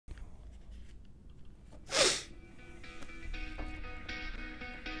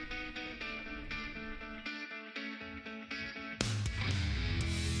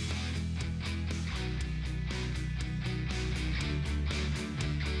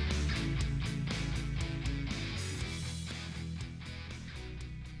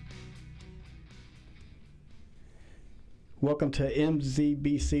Welcome to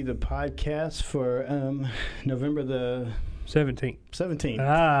MZBC, the podcast for November the 17th.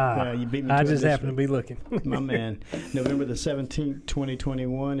 17th. You beat me to I it just this happened to week. be looking. My man. November the 17th,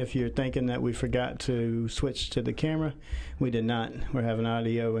 2021. If you're thinking that we forgot to switch to the camera, we did not. We're having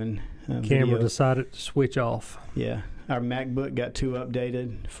audio and Camera video. decided to switch off. Yeah. Our MacBook got too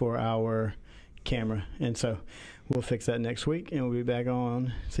updated for our camera, and so we'll fix that next week, and we'll be back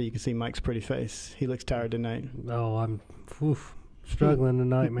on so you can see Mike's pretty face. He looks tired tonight. Oh, I'm struggling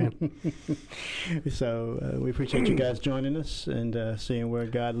tonight, man. So we appreciate you guys joining us and seeing where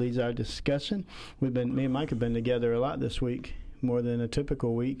God leads our discussion. Me and Mike have been together a lot this week, more than a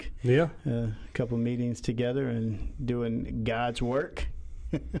typical week. Yeah. A couple meetings together and doing God's work.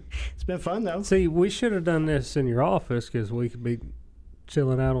 It's been fun, though. See, we should have done this in your office because we could be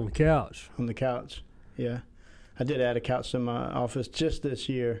chilling out on the couch. On the couch, yeah. I did add a couch to my office just this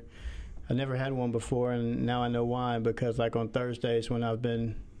year. I never had one before, and now I know why, because like on Thursdays when I've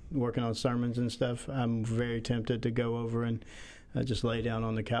been working on sermons and stuff, I'm very tempted to go over and just lay down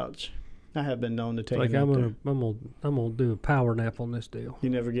on the couch. I have been known to take Like a nap I'm gonna do a power nap on this deal. You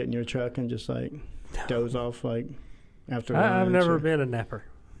never get in your truck and just like doze off like after I've lunch never or- been a napper.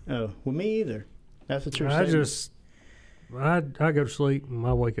 Oh, well, me either. That's a true I statement. I go to sleep and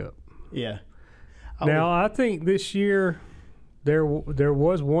I wake up. Yeah. Now I think this year there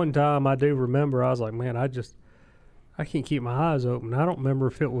was one time I do remember I was like, man, I can't keep my eyes open. I don't remember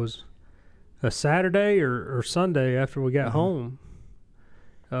if it was a Saturday or Sunday after we got home.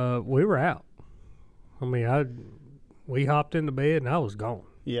 We were out. I mean, we hopped into bed and I was gone.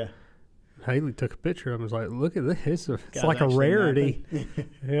 Yeah. Haley took a picture of him. Was like, look at this. It's God, like a actually rarity. napping.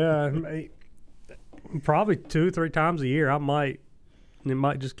 Yeah. Probably 2 or 3 times a year it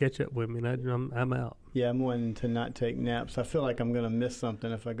might just catch up with me. And I'm out. Yeah, I'm one to not take naps. I feel like I'm going to miss something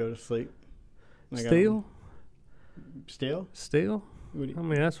if I go to sleep. Like Still? Still? I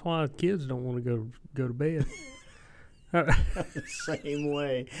mean, that's why kids don't want to go to bed. Same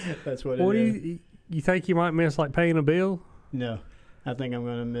way. That's what What it do is. you think you might miss, like paying a bill? No. I think I'm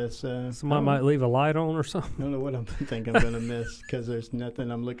going to miss... Somebody might leave a light on or something. I don't know what I think I'm going to miss because there's nothing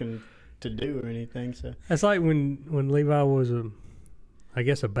I'm looking to do or anything. So That's like when Levi was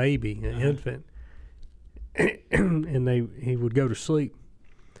a baby, an infant, and he would go to sleep,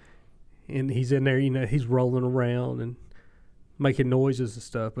 and he's in there, he's rolling around and making noises and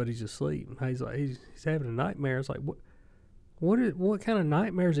stuff, but he's asleep. And he's like, he's having a nightmare. It's like, what kind of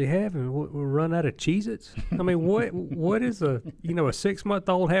nightmares is he having? We run out of Cheez-Its? I mean, what is a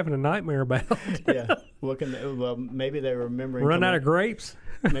 6-month-old having a nightmare about? yeah. Well, maybe they're remembering... Run out of grapes?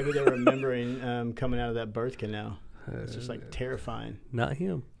 Maybe they're remembering coming out of that birth canal. It's just like terrifying. Not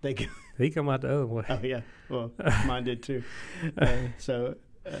him. He come out the other way. Oh yeah, well, mine did too. So,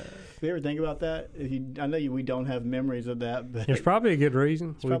 you ever think about that? I know we don't have memories of that, but There's probably a good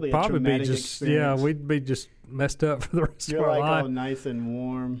reason. probably We'd a probably be traumatic just experience. we'd be just messed up for the rest you're of our like all life. nice and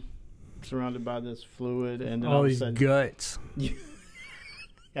warm, surrounded by this fluid, and then All of a these sudden, guts.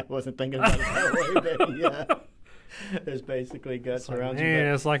 I wasn't thinking about it that way, but yeah, there's basically guts around you.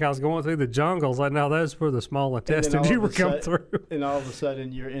 Man, it's like I was going through the jungles. Like, no, those were the small then intestines all you of were a coming sudden- through. And all of a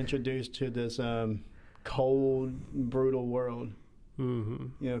sudden, you're introduced to this cold, brutal world. Mm-hmm.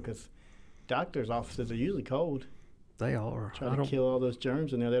 Because doctors' offices are usually cold. They are. Try to kill all those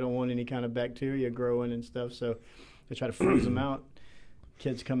germs in there. They don't want any kind of bacteria growing and stuff, so they try to freeze them out.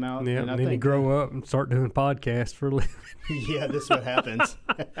 Kids come out. Yeah, and I and then you think grow up and start doing podcasts for a living. yeah, this is what happens.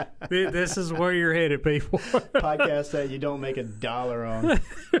 This is where you're headed, people. Podcasts that you don't make $1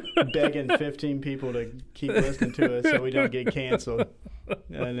 on, begging 15 people to keep listening to us so we don't get canceled.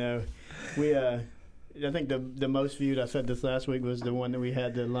 I know. I think the most viewed, I said this last week, was the one that we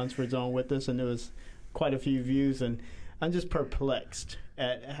had the Lunsfords on with us, and there was quite a few views, and I'm just perplexed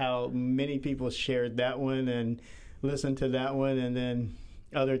at how many people shared that one and listened to that one, and then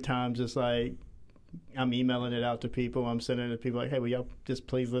other times it's like I'm emailing it out to people, I'm sending it to people like, hey, will y'all just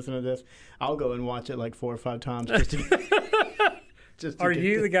please listen to this? I'll go and watch it like 4 or 5 times just to Are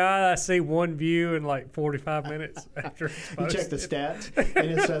you the guy I see one view in like 45 minutes after it's You posted? check the stats,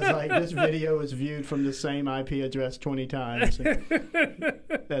 and it says like this video was viewed from the same IP address 20 times.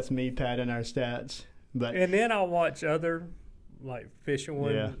 That's me padding our stats. But And then I'll watch other like fishing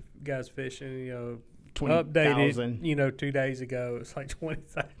one, Yeah. guys fishing, 20,000. updated, 2 days ago. It's like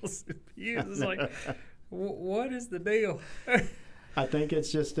 20,000 views. It's like, what is the deal? I think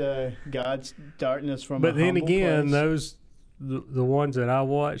it's just God starting us from But a then humble again, place. the ones that I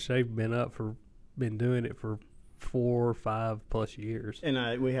watch, they've been doing it for 4 or 5 plus years.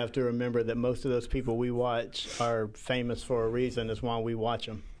 And we have to remember that most of those people we watch are famous for a reason. That's why we watch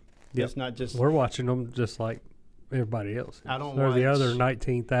them. Yep. It's not just We're watching them just like everybody else. I don't They're the watch- other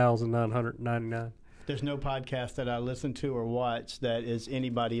 19,999. There's no podcast that I listen to or watch that is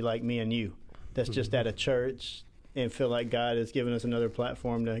anybody like me and you. That's just at a church and feel like God has given us another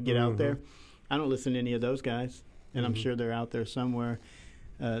platform to get out there. I don't listen to any of those guys, and I'm sure they're out there somewhere.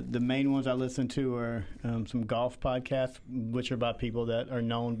 The main ones I listen to are some golf podcasts, which are by people that are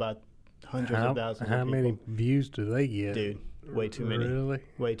known by hundreds of thousands of people. How many views do they get? Dude, way too many. Really?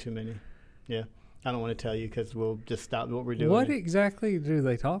 Way too many. Yeah. I don't want to tell you because we'll just stop what we're doing. What exactly do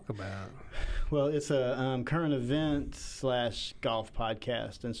they talk about? Well, it's a current event / golf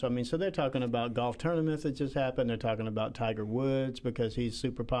podcast. And so, so they're talking about golf tournaments that just happened. They're talking about Tiger Woods because he's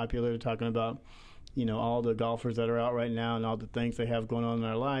super popular. They're talking about, all the golfers that are out right now and all the things they have going on in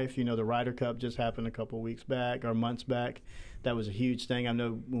their life. The Ryder Cup just happened a couple weeks back or months back. That was a huge thing. I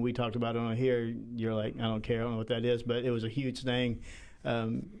know when we talked about it on here, you're like, I don't care. I don't know what that is. But it was a huge thing.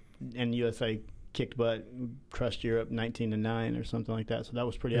 And USA kicked butt, crushed Europe 19-9 or something like that. So that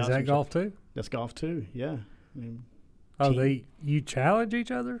was pretty awesome. Is that golf too? That's golf too, yeah. You challenge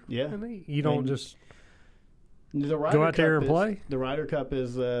each other? Yeah. You don't just the Ryder go out there and play? The Ryder Cup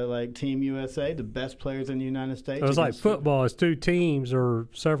is like Team USA, the best players in the United States. So it's like football. It's two teams or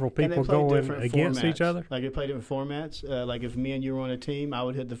several people going against formats. each other? Like they play different formats. Like if me and you were on a team, I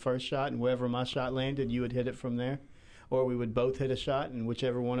would hit the first shot, and wherever my shot landed, you would hit it from there. Or we would both hit a shot, and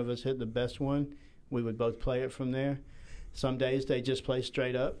whichever one of us hit the best one, we would both play it from there. Some days they just play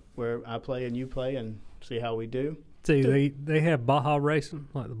straight up, where I play and you play, and see how we do. See, they have Baja racing,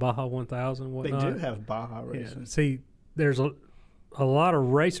 like the Baja 1000 and whatnot. They do have Baja racing. Yeah. See, there's a lot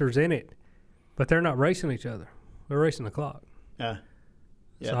of racers in it, but they're not racing each other. They're racing the clock. Yeah.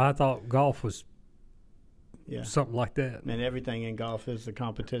 So I thought golf was something like that. And everything in golf is a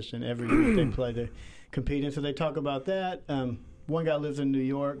competition. Every week they play, they compete. And so they talk about that. One guy lives in New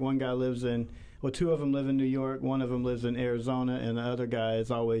York. One guy lives in, two of them live in New York. One of them lives in Arizona. And the other guy is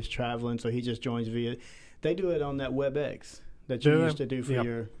always traveling, so he just joins via. They do it on that WebEx that you used to do for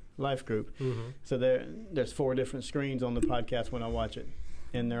your life group. So there's 4 different screens on the podcast when I watch it,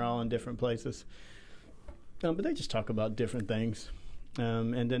 and they're all in different places. But they just talk about different things.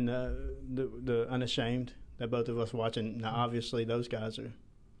 And then the Unashamed that both of us watching. Now, obviously, those guys are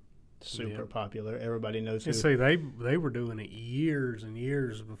super popular. Everybody knows who. And see, they were doing it years and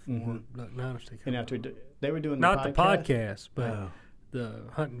years before Duck Dynasty came out. They were doing not the podcast, but the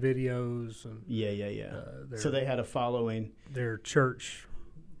hunting videos. And, so they had a following. Their church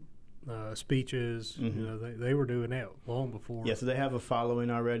speeches, they were doing that long before. Yeah, so they have a following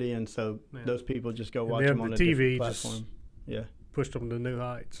already, and so those people just go watch them on a TV different platform. Pushed them to new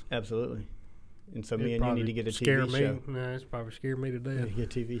heights. Absolutely. And so me and you need to get a TV show. No, it's probably scared me to death.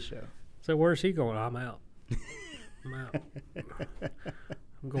 Get a TV show. So where's he going? I'm out. I'm out.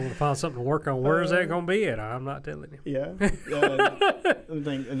 I'm going to find something to work on. Where is that going to be at? I'm not telling you. Yeah.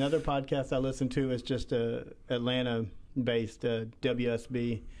 Another podcast I listen to is just a Atlanta-based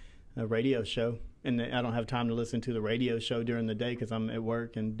WSB radio show. And I don't have time to listen to the radio show during the day because I'm at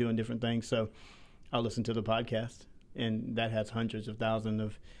work and doing different things. So I'll listen to the podcast. And that has hundreds of thousands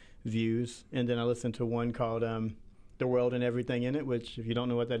of views. And then I listen to one called The World and Everything in It, which if you don't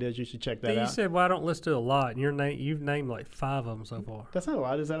know what that is, you should check that out. You said, well, I don't listen to a lot. And you've named like 5 of them so far. That's not a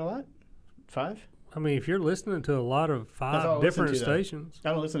lot. Is that a lot? 5? I mean, if you're listening to a lot of 5 different stations. I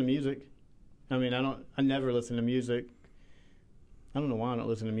don't listen to music. I I never listen to music. I don't know why I don't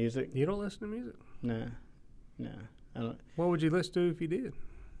listen to music. You don't listen to music? Nah. I don't. What would you listen to if you did?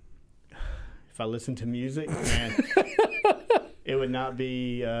 If I listened to music, man, it would not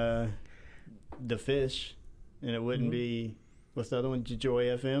be The Fish, and it wouldn't be, what's the other one, Joy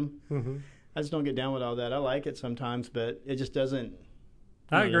FM. I just don't get down with all that. I like it sometimes, but it just doesn't.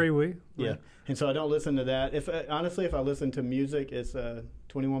 I agree with you. Yeah, and so I don't listen to that. If I listen to music, it's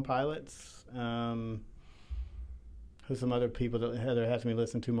 21 Pilots. Who's some other people that Heather has me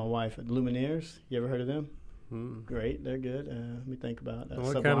listen to? My wife, Lumineers. You ever heard of them? Great, they're good. Let me think about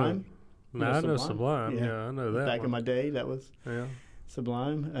Sublime. I know Sublime. Yeah, I know that. Back in my day, that was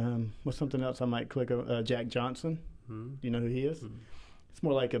Sublime. What's something else I might click? Jack Johnson. Do you know who he is? It's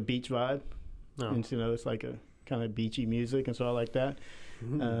more like a beach vibe. And it's like a kind of beachy music, and so I like that.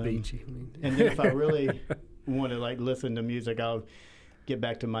 Beachy. And then if I really want to listen to music, I'll get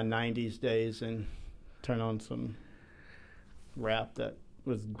back to my '90s days and turn on some rap that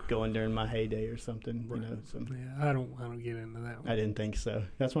was going during my heyday or something. Yeah, I don't get into that one. I didn't think so.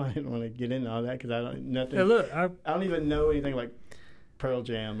 That's why I didn't want to get into all that because I don't nothing. Hey, look, I don't even know anything like Pearl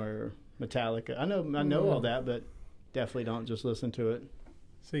Jam or Metallica. I know all that, but definitely don't just listen to it.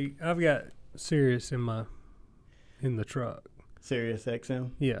 See, I've got Sirius in the truck. Sirius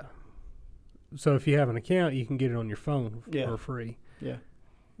XM. Yeah, so if you have an account, you can get it on your phone for free. Yeah.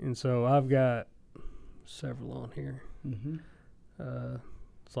 And so I've got several on here. Mm-hmm.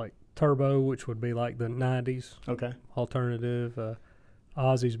 It's like Turbo, which would be like the 90s. Okay. Alternative.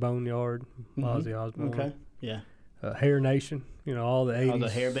 Ozzy's Boneyard. Mm-hmm. Ozzy Osbourne. Okay. Yeah. Hair Nation, all the 80s. All the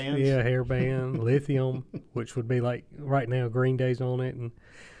hair bands? Yeah, hair band. Lithium, which would be like right now Green Day's on it. And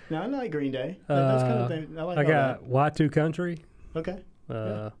no, I like Green Day. That's kind of thing. I got Y2 Country. Okay.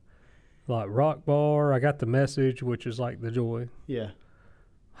 Like Rock Bar. I got The Message, which is like The Joy. Yeah.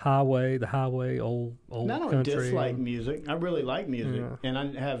 The Highway, old I don't country. dislike music. I really like music. Yeah. And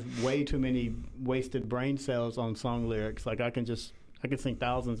I have way too many wasted brain cells on song lyrics. Like I can sing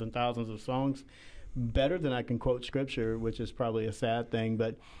thousands and thousands of songs better than I can quote scripture, which is probably a sad thing.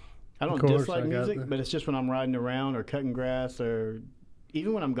 But I don't dislike music, but it's just when I'm riding around or cutting grass or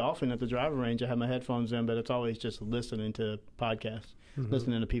even when I'm golfing at the driving range, I have my headphones in, but it's always just listening to podcasts,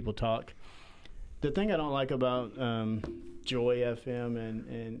 listening to people talk. The thing I don't like about Joy FM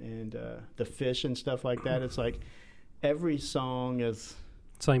and the Fish and stuff like that, it's like every song is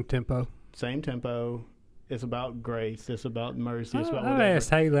same tempo. It's about grace. It's about mercy. It's about I asked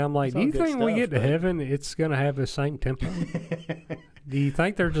Haley, I'm like, do you think when we get to heaven, it's going to have the same tempo? Do you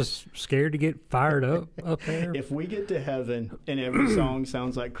think they're just scared to get fired up there? If we get to heaven and every song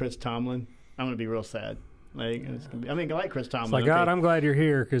sounds like Chris Tomlin, I'm going to be real sad. Like, I like Chris Tomlin. It's like, God, I'm glad you're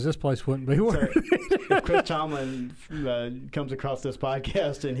here because this place wouldn't be worth it. If Chris Tomlin comes across this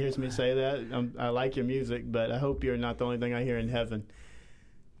podcast and hears me say that, I like your music, but I hope you're not the only thing I hear in heaven.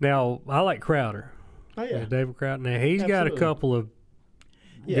 Now, I like Crowder. Oh, yeah. David Crowder. Now, he's got a couple of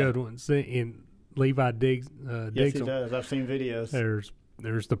good ones. In Levi Diggs. Yes, he does. I've seen videos.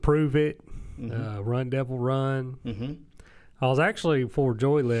 There's the Prove It, Run Devil Run. Mm-hmm. I was actually, before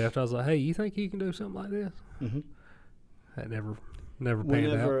Joy left, I was like, hey, you think you can do something like this? Mm-hmm. That never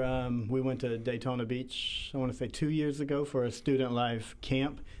panned out. We went to Daytona Beach, I want to say 2 years ago for a student life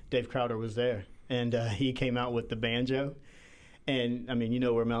camp. Dave Crowder was there, and he came out with the banjo. And,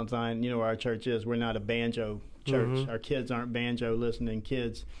 where Mount Zion, where our church is. We're not a banjo church. Mm-hmm. Our kids aren't banjo-listening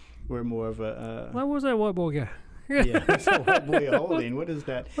kids. We're more of a... what was that white boy guy? Yeah, it's a white boy holding. What is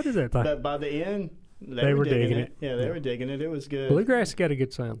that? What is that thing? But by the end, they were digging it. Yeah, they were digging it. It was good. Bluegrass got a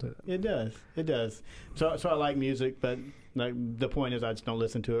good sound to it. It does. So I like music, but the point is I just don't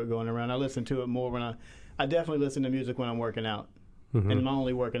listen to it going around. I listen to it more when I definitely listen to music when I'm working out. Mm-hmm. And my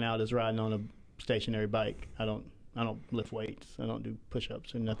only working out is riding on a stationary bike. I don't lift weights. I don't do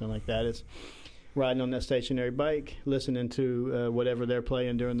push-ups or nothing like that. It's riding on that stationary bike, listening to whatever they're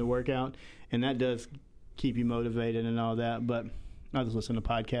playing during the workout, and that does keep you motivated and all that. But I just listen to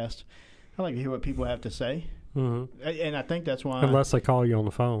podcasts. I like to hear what people have to say, and I think that's why. Unless they call you on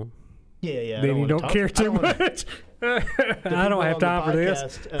the phone. Yeah. Then you don't care too much. I don't have time for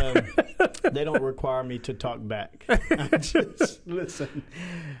this. They don't require me to talk back. I just listen.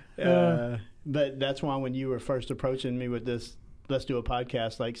 But that's why when you were first approaching me with this, let's do a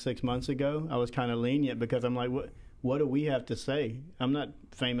podcast like 6 months ago, I was kind of lenient because I'm like, what do we have to say? I'm not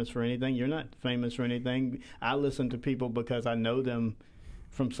famous for anything. You're not famous for anything. I listen to people because I know them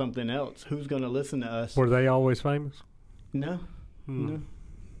from something else. Who's going to listen to us? Were they always famous? No. No.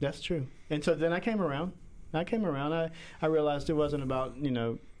 That's true. And so then I came around. I realized it wasn't about,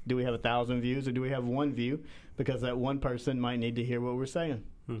 do we have 1,000 views or do we have one view? Because that one person might need to hear what we're saying.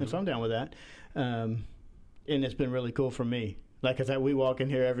 And so I'm down with that. And it's been really cool for me. Like I said, we walk in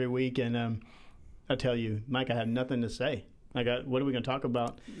here every week, and I tell you, Mike, I have nothing to say. What are we going to talk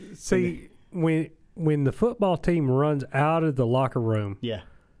about? See, when the football team runs out of the locker room,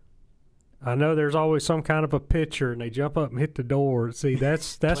 I know there's always some kind of a pitcher, and they jump up and hit the door. See,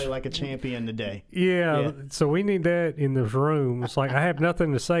 that's play like a champion today. Yeah, so we need that in this room. It's like I have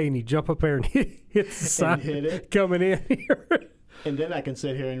nothing to say, and you jump up there and hit the side hit it. Coming in here. And then I can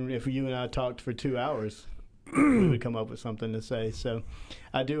sit here, and if you and I talked for 2 hours, we would come up with something to say. So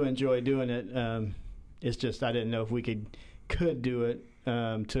I do enjoy doing it. It's just I didn't know if we could do it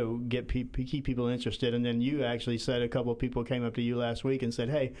to keep people interested. And then you actually said a couple of people came up to you last week and said,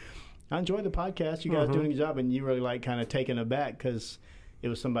 hey, I enjoyed the podcast. You guys doing a good job. And you really kind of taken aback because it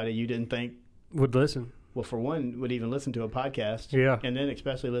was somebody you didn't think would listen. Well, for one, would even listen to a podcast. Yeah. And then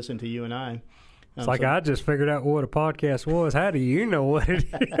especially listen to you and I. It's like I just figured out what a podcast was. How do you know what it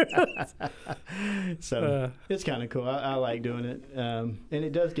is? So it's kind of cool. I like doing it. And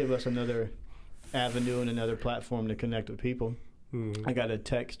it does give us another avenue and another platform to connect with people. I got a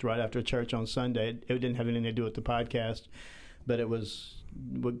text right after church on Sunday. It didn't have anything to do with the podcast, but it was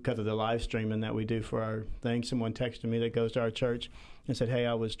because of the live streaming that we do for our thing. Someone texted me that goes to our church and said, hey,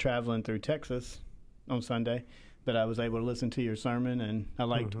 I was traveling through Texas on Sunday. but I was able to listen to your sermon, and I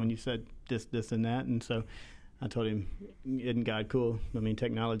liked when you said this, and that. And so I told him, isn't God cool? I mean,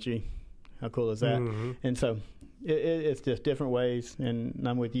 technology, how cool is that? And so it's just different ways, and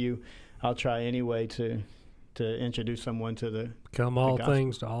I'm with you. I'll try any way to introduce someone to the Come all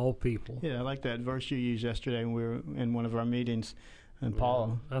things to all people. Yeah, I like that verse you used yesterday when we were in one of our meetings. And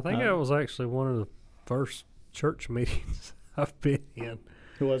Paul. I think that was actually one of the first church meetings I've been in.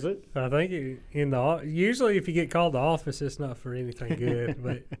 Who was it? I think usually if you get called to office, it's not for anything good.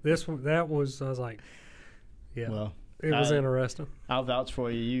 But I was like, yeah. Well, it was interesting. I'll vouch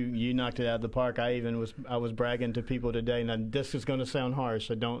for you. You knocked it out of the park. I was bragging to people today, and this is going to sound harsh,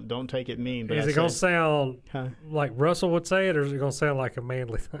 so don't take it mean. But is it going to sound like Russell would say it, or is it going to sound like a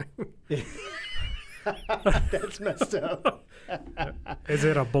manly thing? That's messed up. Is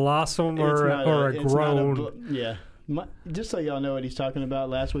it a blossom or a groan? Yeah. Just so y'all know what he's talking about,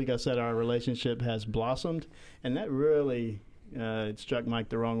 last week I said our relationship has blossomed, and that really it struck Mike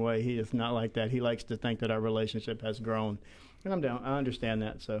the wrong way. He is not like that. He likes to think that our relationship has grown, and I'm down. I understand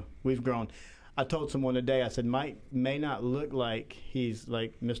that, so we've grown. I told someone today, I said, Mike may not look like he's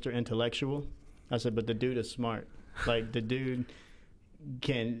like Mr. Intellectual. I said, but the dude is smart. Like, the dude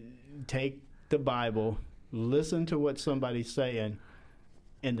can take the Bible, listen to what somebody's saying,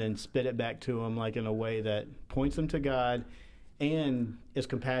 and then spit it back to him like in a way that points them to God and is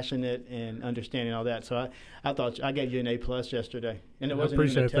compassionate and understanding all that. So I thought I gave you an A+ yesterday, and it wasn't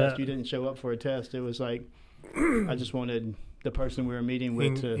even a test. That. You didn't show up for a test. It was like I just wanted the person we were meeting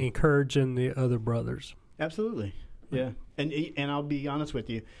with to encouraging the other brothers. Absolutely, yeah. And I'll be honest with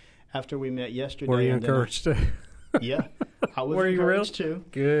you, after we met yesterday, were you encouraged? Yeah, I was encouraged too.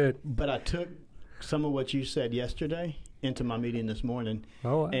 Good, but I took some of what you said yesterday into my meeting this morning,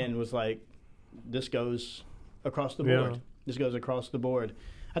 and was like, this goes across the board. Yeah. This goes across the board.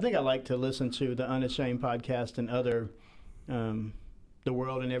 I think I like to listen to the Unashamed podcast and other, The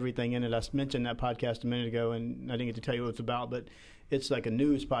World and Everything in It. I mentioned that podcast a minute ago, and I didn't get to tell you what it's about, but it's like a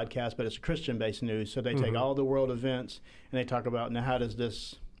news podcast, but it's Christian-based news. So they take all the world events, and they talk about, now, how does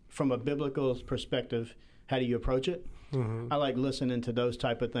this, from a biblical perspective, how do you approach it? I like listening to those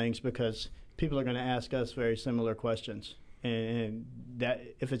type of things because people are going to ask us very similar questions. And that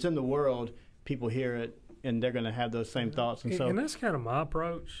if it's in the world, people hear it, and they're going to have those same thoughts. And that's kind of my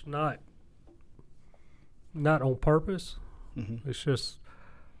approach, not on purpose. It's just,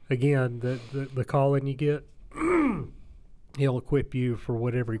 again, the calling you get, he'll equip you for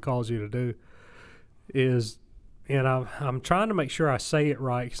whatever he calls you to do. And I'm trying to make sure I say it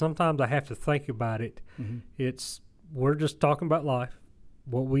right. Sometimes I have to think about it. We're just talking about life,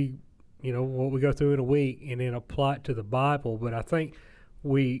 what we go through in a week, and then apply it to the Bible. But I think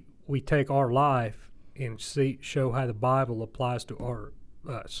we take our life and show how the Bible applies to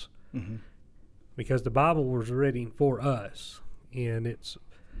us, because the Bible was written for us, and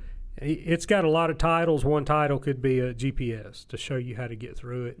it's got a lot of titles. One title could be a GPS to show you how to get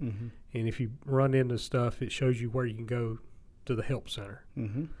through it, and if you run into stuff, it shows you where you can go to the help center.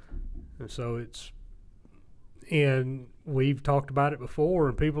 And so and we've talked about it before,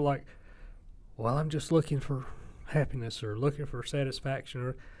 and people are like, well, I'm just looking for happiness or looking for satisfaction,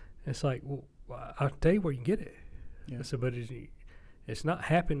 or it's like, well, I'll tell you where you can get it. I said, but it's not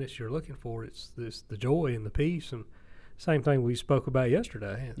happiness you're looking for. It's the joy and the peace, and same thing we spoke about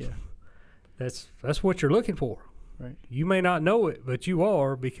yesterday. That's what you're looking for. Right. You may not know it, but you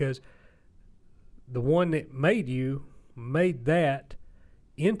are, because the one that made you made that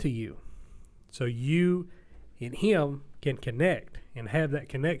into you. So you and him can connect and have that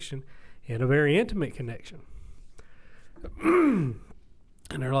connection, and a very intimate connection.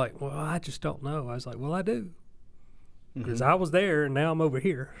 And they're like, well, I just don't know. I was like, well, I do. Because I was there, and now I'm over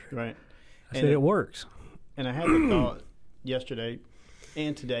here. Right. I said it works. And I had the thought yesterday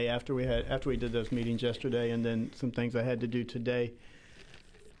and today after we did those meetings yesterday, and then some things I had to do today.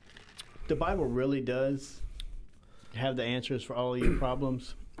 The Bible really does have the answers for all of your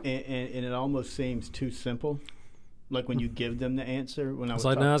problems, and it almost seems too simple. Like when you give them the answer. When I was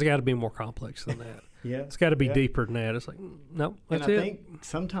like, no, it's got to be more complex than that. It's got to be deeper than that. It's like, no, that's it. And I think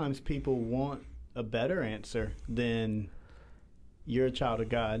sometimes people want a better answer than, you're a child of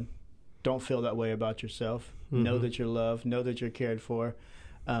God. Don't feel that way about yourself. Know that you're loved. Know that you're cared for.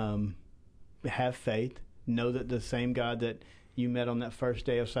 Have faith. Know that the same God that you met on that first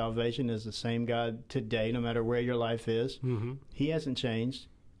day of salvation is the same God today, no matter where your life is. He hasn't changed.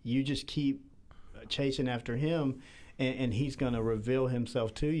 You just keep chasing after him, and he's going to reveal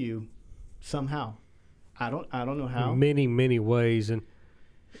himself to you somehow. I don't know how. Many, many ways, and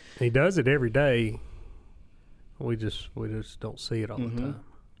he does it every day. We just don't see it all the time.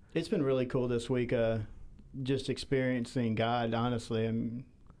 It's been really cool this week. just experiencing God, honestly.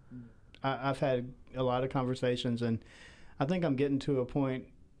 I've had a lot of conversations, and I think I'm getting to a point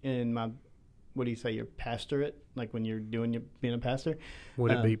in my, what do you say, your pastorate, like when you're being a pastor.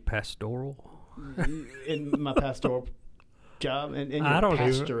 Would it be pastoral? In my pastoral job, and in I your don't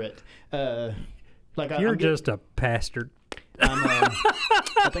pastorate. Like You're just a pastor.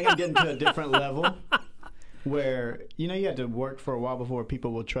 I think I'm getting to a different level where, you have to work for a while before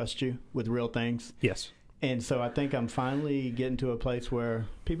people will trust you with real things. Yes. And so I think I'm finally getting to a place where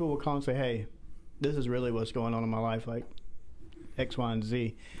people will call and say, hey, this is really what's going on in my life, like X, Y, and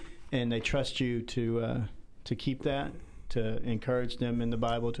Z. And they trust you to keep that, to encourage them in the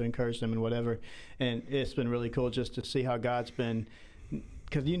Bible, to encourage them in whatever. And it's been really cool just to see how God's been,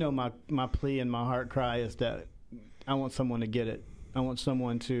 because my plea and my heart cry is that I want someone to get it. I want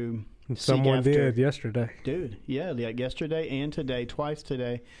someone to Someone did yesterday. Dude, yeah, like yesterday and today, twice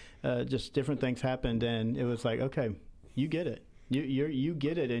today, just different things happened, and it was like, okay, you get it. You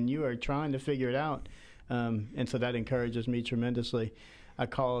get it, and you are trying to figure it out. And so that encourages me tremendously. I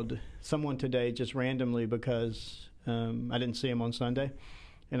called someone today just randomly because I didn't see them on Sunday,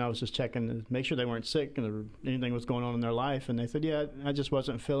 and I was just checking to make sure they weren't sick or anything was going on in their life. And they said, yeah, I just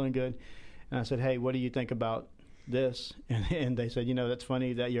wasn't feeling good. And I said, hey, what do you think about this? And they said, that's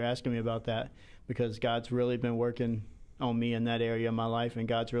funny that you're asking me about that, because God's really been working on me in that area of my life, and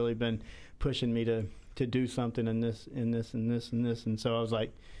God's really been pushing me to do something in this, and this, and this, and this. And so I was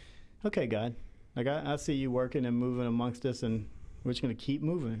like, okay, God, like I see you working and moving amongst us, and we're just going to keep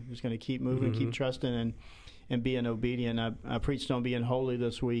moving. We're just going to keep moving, keep trusting, and being obedient. I preached on being holy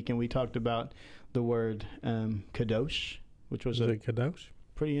this week, and we talked about the word kadosh, which was a kadosh?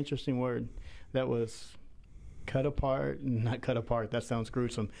 Pretty interesting word. That was not cut apart. That sounds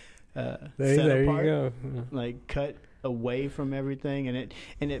gruesome. There apart, you go. Like cut away from everything,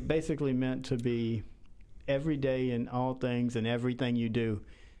 and it basically meant to be every day in all things and everything you do,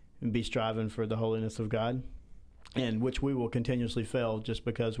 and be striving for the holiness of God, and which we will continuously fail just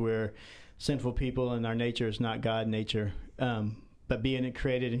because we're sinful people and our nature is not God nature. But being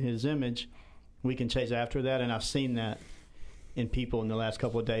created in His image, we can chase after that, and I've seen that in people in the last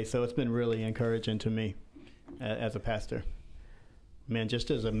couple of days. So it's been really encouraging to me as a pastor. Man,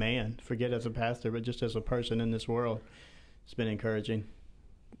 just as a man, forget as a pastor, but just as a person in this world, it's been encouraging.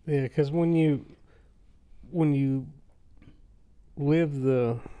 Yeah, because when you live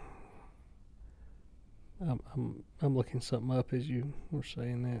the, I'm looking something up as you were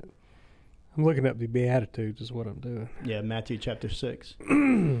saying that. I'm looking up the Beatitudes is what I'm doing. Yeah, Matthew chapter 6.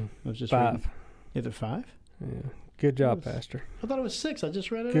 I was just 5. reading. Is it 5? Yeah. Good job, Pastor. I thought it was 6. I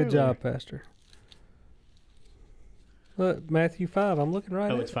just read it Good earlier. job, Pastor. Look, Matthew 5. I'm looking right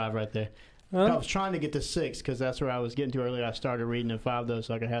at it. Oh, it's 5 right there. I was trying to get to 6 because that's where I was getting to earlier. I started reading in 5, though,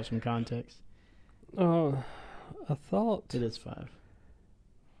 so I could have some context. I thought It is 5.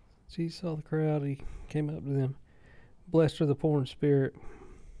 Jesus saw the crowd. He came up to them. Blessed are the poor in spirit.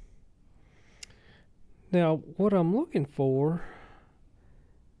 Now, what I'm looking for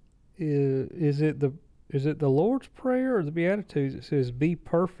is it the Lord's Prayer or the Beatitudes? It says, "Be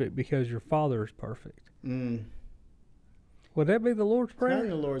perfect because your Father is perfect." Would that be the Lord's Prayer? It's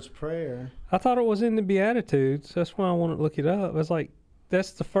not the Lord's Prayer. I thought it was in the Beatitudes. That's why I wanted to look it up. It's like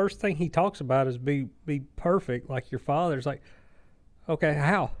that's the first thing He talks about is be perfect like your Father. It's like, okay,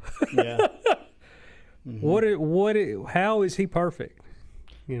 how? Yeah. How is He perfect?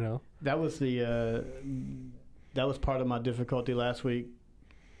 That was part of my difficulty last week,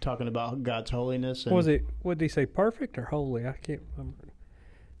 talking about God's holiness. And what did He say, perfect or holy? I can't remember.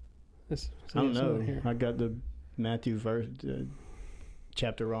 I don't know. I got the Matthew verse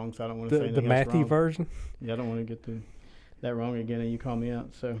chapter wrong, so I don't want to say anything the Matthew wrong. version. Yeah, I don't want to get that wrong again, and you call me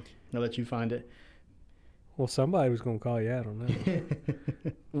out. So I'll let you find it. Well, somebody was going to call you out on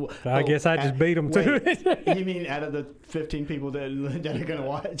that. I guess I just beat them to it. You mean out of the 15 people that are going to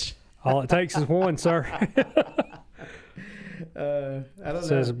watch? All it takes is one, sir. I don't know. It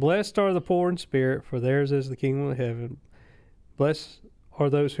says, "Blessed are the poor in spirit, for theirs is the kingdom of heaven. Blessed are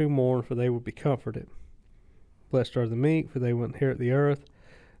those who mourn, for they will be comforted. Blessed are the meek, for they will inherit the earth.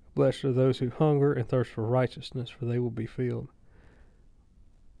 Blessed are those who hunger and thirst for righteousness, for they will be filled."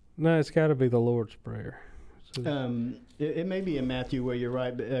 No, it's got to be the Lord's Prayer. It may be in Matthew where you're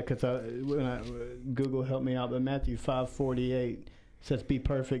right, because Google helped me out, but Matthew 5:48 says, "Be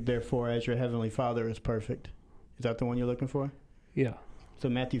perfect, therefore, as your heavenly Father is perfect." Is that the one you're looking for? Yeah. So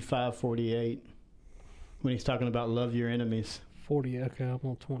Matthew 5:48, when He's talking about love your enemies. 40, okay, I'm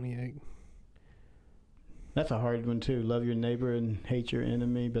on 28. That's a hard one too. Love your neighbor and hate your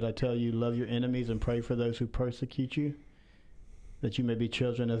enemy, but I tell you, love your enemies and pray for those who persecute you. that you may be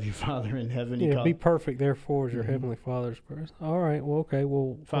children of your Father in heaven. Yeah, be perfect, therefore, as your heavenly Father's person. All right, well, okay,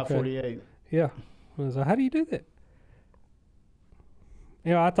 well, 548. Okay. Yeah. I was like, how do you do that?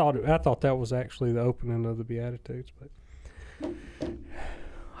 You know, I thought that was actually the opening of the Beatitudes, but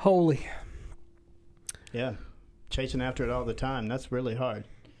holy. Yeah, chasing after it all the time, that's really hard.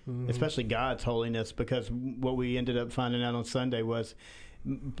 Especially God's holiness, because what we ended up finding out on Sunday was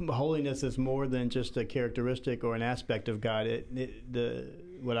holiness is more than just a characteristic or an aspect of God.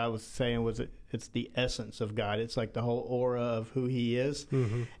 What I was saying was it's the essence of God. It's like the whole aura of who He is,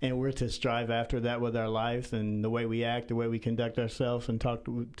 and we're to strive after that with our lives and the way we act, the way we conduct ourselves and talk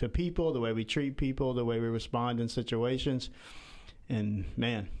to people, the way we treat people, the way we respond in situations. And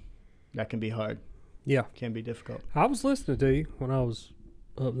man, that can be hard. Yeah, can be difficult. I was listening to you when I was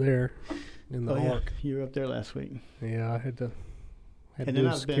up there in the ark. You were up there last week. Yeah, I had to. And then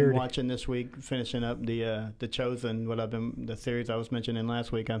I've been watching this week, finishing up the Chosen, the series I was mentioning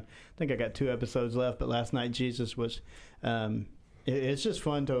last week. I think I got 2 episodes left, but last night Jesus was. It's just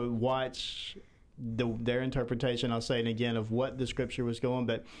fun to watch their interpretation. I'll say it again of what the scripture was going.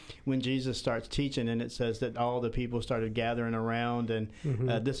 But when Jesus starts teaching, and it says that all the people started gathering around, and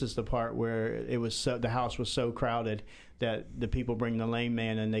this is the part where it was the house was so crowded that the people bring the lame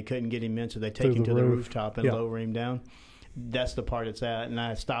man and they couldn't get him in, so they take him to the rooftop and lower him down. That's the part it's at, and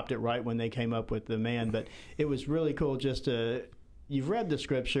I stopped it right when they came up with the man. But it was really cool just to, you've read the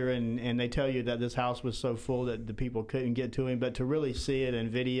scripture, and they tell you that this house was so full that the people couldn't get to him, but to really see it in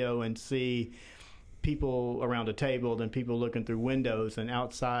video and see people around a table and people looking through windows and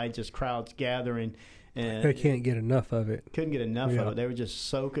outside, just crowds gathering. And they can't get enough of it. Couldn't get enough of it. They were just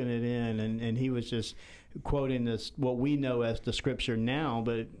soaking it in, and he was just quoting this, what we know as the scripture now,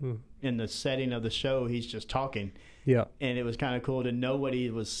 but in the setting of the show, he's just talking. Yeah. And it was kind of cool to know what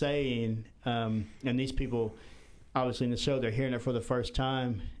he was saying. And these people, obviously in the show, they're hearing it for the first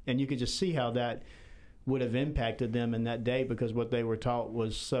time. And you could just see how that would have impacted them in that day, because what they were taught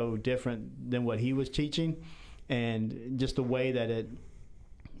was so different than what he was teaching. And just the way that it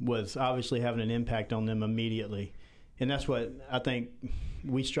was obviously having an impact on them immediately. And that's what I think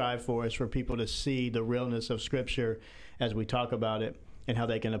we strive for, is for people to see the realness of Scripture as we talk about it and how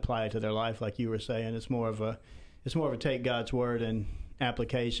they can apply it to their life. Like you were saying, it's more of a take God's word and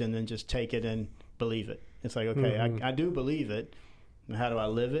application than just take it and believe it. It's like, okay, I do believe it. And how do I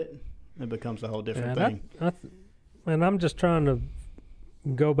live it? It becomes a whole different thing. And I'm just trying to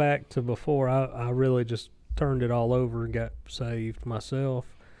go back to before I really just turned it all over and got saved myself.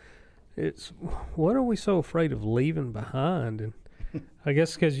 It's, what are we so afraid of leaving behind? And I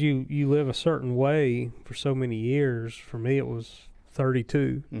guess because you live a certain way for so many years. For me, it was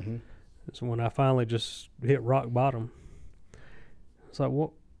 32. It's when I finally just hit rock bottom. It's like,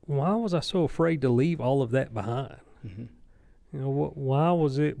 why was I so afraid to leave all of that behind? You know,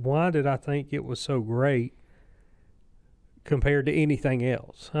 why did I think it was so great compared to anything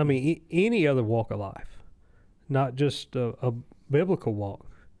else? I mean, any other walk of life, not just a biblical walk.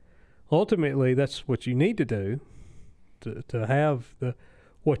 Ultimately, that's what you need to do to have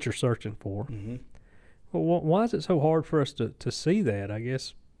what you're searching for. Well, why is it so hard for us to see that? I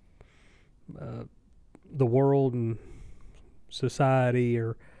guess the world and society,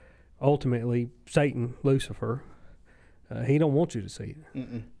 or ultimately Satan, Lucifer, he don't want you to see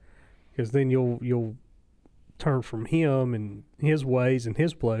it, because then you'll turn from him and his ways and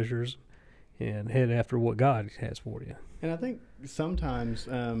his pleasures and head after what God has for you. And I think sometimes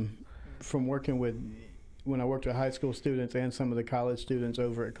from working when I worked with high school students and some of the college students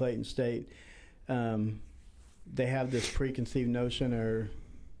over at Clayton State, they have this preconceived notion or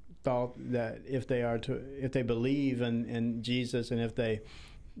thought that if they believe in Jesus, and if they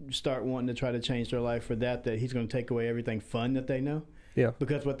start wanting to try to change their life for that he's going to take away everything fun that they know. Yeah.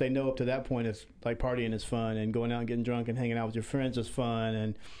 Because what they know up to that point is like partying is fun, and going out and getting drunk and hanging out with your friends is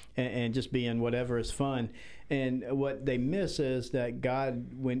fun, and just being whatever is fun. And what they miss is that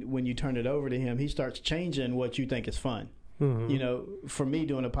God, when you turn it over to him, he starts changing what you think is fun. You know, for me,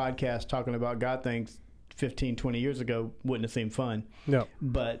 doing a podcast talking about God things 15, 20 years ago wouldn't have seemed fun. No.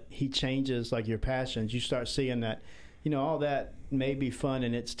 But he changes like your passions. You start seeing that, you know, all that may be fun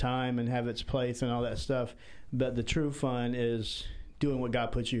in its time and have its place and all that stuff, but the true fun is doing what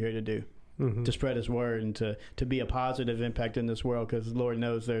God puts you here to do, to spread his word and to be a positive impact in this world, because Lord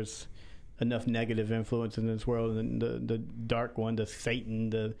knows there's enough negative influence in this world, and the dark one, the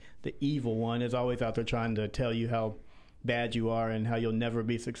Satan, the evil one, is always out there trying to tell you how bad you are and how you'll never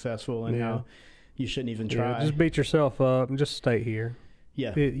be successful and how you shouldn't even try. Just beat yourself up and just stay here.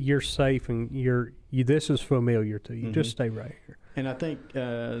 Yeah, you're safe, and this is familiar to you. Just stay right here. And I think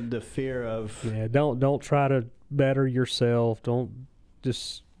the fear of don't try to better yourself. Don't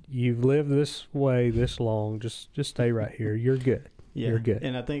just, you've lived this way this long. Just stay right here. You're good. Yeah. You're good.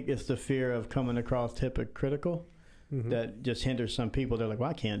 And I think it's the fear of coming across hypocritical that just hinders some people. They're like, well,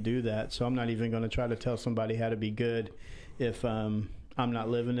 I can't do that, so I'm not even going to try to tell somebody how to be good if I'm not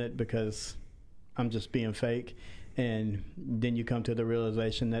living it, because I'm just being fake. And then you come to the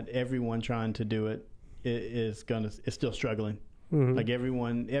realization that everyone trying to do it is still struggling. Like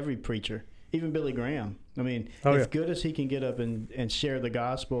every preacher, even Billy Graham. I mean, as good as he can get up and share the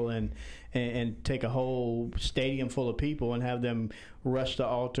gospel and take a whole stadium full of people and have them rush the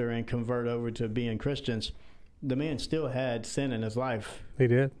altar and convert over to being Christians, the man still had sin in his life. He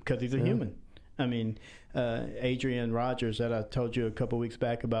did. Because he's a human. I mean, Adrian Rogers, that I told you a couple weeks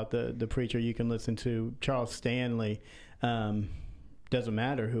back about, the preacher you can listen to, Charles Stanley, doesn't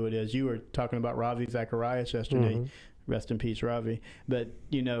matter who it is. You were talking about Ravi Zacharias yesterday. Rest in peace, Ravi. But,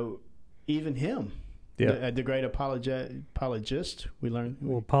 even him, the great apologist, we learned.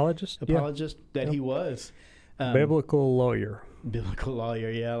 Apologist that he was. Biblical lawyer. Biblical lawyer,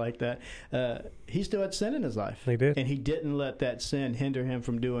 yeah, I like that. He still had sin in his life. He did. And he didn't let that sin hinder him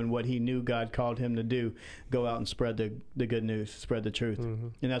from doing what he knew God called him to do, go out and spread the good news, spread the truth.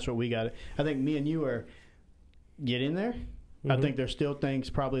 And that's what we got. I think me and you are getting there. I think there's still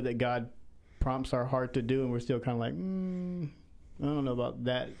things probably that God prompts our heart to do, and we're still kind of like, I don't know about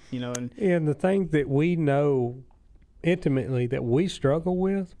that, And the thing that we know intimately that we struggle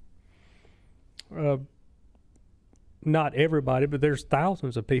with, not everybody, but there's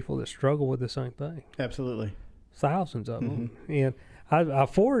thousands of people that struggle with the same thing. Absolutely. Thousands of them. And I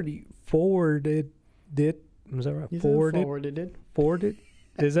forwarded it. Is that right? Forwarded.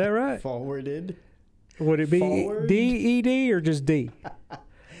 Is that right? Forwarded. Would it be D-E-D or just D?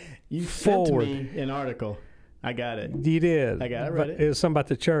 You sent me an article. I got it. You did. I got it. I read it. It was something about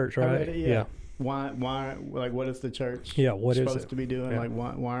the church, right? I read it, yeah. Why, like, what is the church supposed to be doing? Yeah. Like,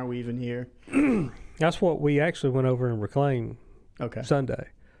 why are we even here? That's what we actually went over and reclaimed Sunday.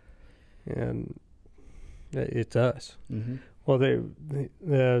 And it's us. Well,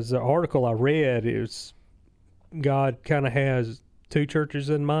 there's the article I read. It was God kind of has two churches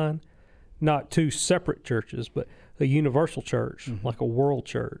in mind. Not two separate churches, but a universal church, like a world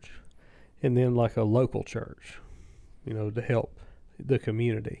church, and then like a local church, to help the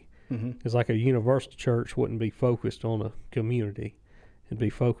community. It's like a universal church wouldn't be focused on a community. It'd be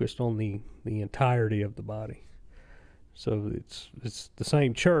focused on the entirety of the body. So it's the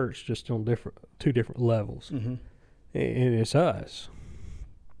same church, just on two different levels. And it's us.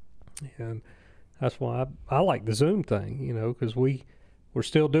 And that's why I like the Zoom thing, because we're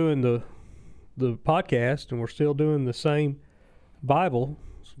still doing the podcast, and we're still doing the same Bible,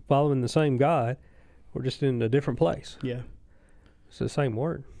 following the same God. We're just in a different place. Yeah. It's the same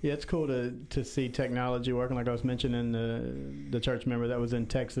word. Yeah, it's cool to see technology working. Like I was mentioning, the church member that was in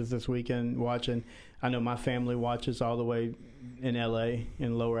Texas this weekend watching. I know my family watches all the way in L.A.,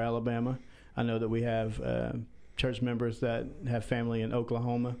 in Lower Alabama. I know that we have church members that have family in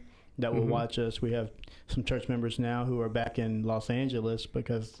Oklahoma that will watch us. We have some church members now who are back in Los Angeles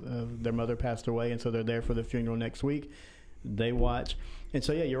because their mother passed away, and so they're there for the funeral next week. They watch. And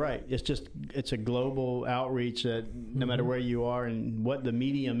so, yeah, you're right. It's a global outreach that no matter where you are and what the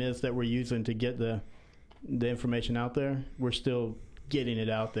medium is that we're using to get the information out there, we're still getting it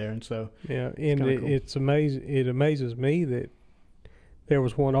out there. And so, yeah, and cool. It's amazing. It amazes me that there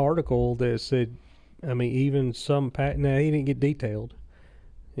was one article that said, even some now he didn't get detailed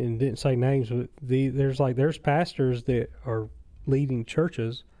and didn't say names, but there's pastors that are leading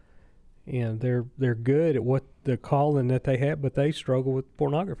churches, and they're good at what the calling that they have, but they struggle with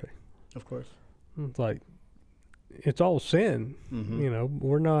pornography. Of course. It's like, it's all sin.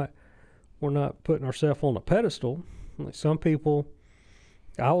 We're not putting ourselves on a pedestal. Like some people,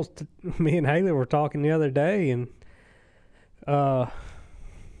 me and Haley were talking the other day, and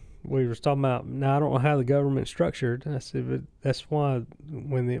we were talking about, now I don't know how the government's structured. I said, but that's why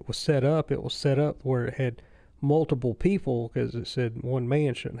when it was set up where it had multiple people, because it said one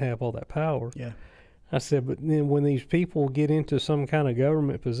man shouldn't have all that power. Yeah. I said, but then when these people get into some kind of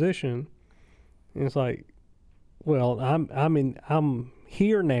government position, it's like, well, I'm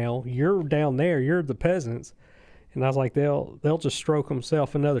here now. You're down there. You're the peasants, and I was like, they'll just stroke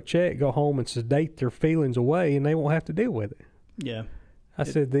themselves another check, go home and sedate their feelings away, and they won't have to deal with it. Yeah. I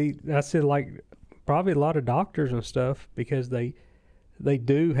said like probably a lot of doctors and stuff, because they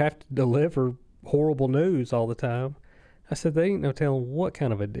do have to deliver horrible news all the time. I said they ain't no telling what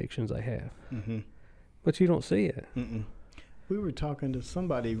kind of addictions they have. But you don't see it. We were talking to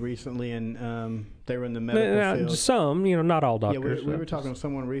somebody recently, and they were in the medical field. Some, not all doctors. Yeah, we were talking to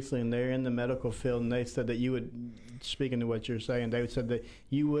someone recently, and they're in the medical field, and they said that you would, speaking to what you're saying, they said that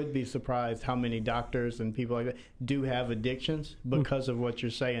you would be surprised how many doctors and people like that do have addictions because of what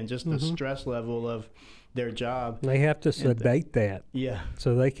you're saying, just the stress level of their job. They have to sedate that. Yeah.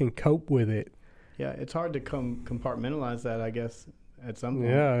 So they can cope with it. Yeah, it's hard to compartmentalize that, I guess, at some point.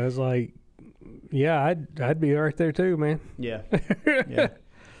 Yeah, it's like, yeah, I'd be right there too, man. Yeah, yeah.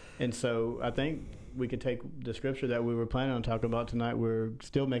 And so I think we could take the scripture that we were planning on talking about tonight. We're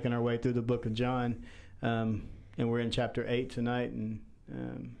still making our way through the book of John, and we're in chapter 8 tonight, and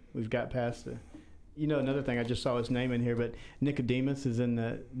we've got past the. Another thing, I just saw his name in here, but Nicodemus is in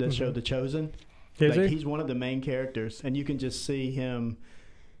the show The Chosen. He's one of the main characters, and you can just see him.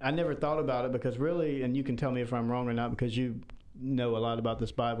 I never thought about it because really, and you can tell me if I'm wrong or not because you know a lot about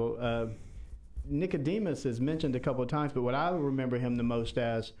this Bible. Nicodemus is mentioned a couple of times, but what I remember him the most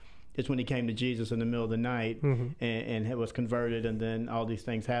as is when he came to Jesus in the middle of the night and was converted, and then all these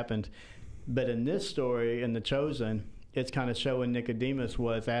things happened. But in this story, in The Chosen, it's kind of showing Nicodemus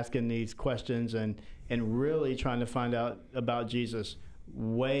was asking these questions and really trying to find out about Jesus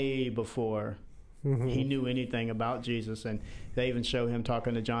way before he knew anything about Jesus. And they even show him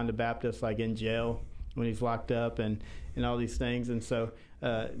talking to John the Baptist like in jail when he's locked up and all these things. And so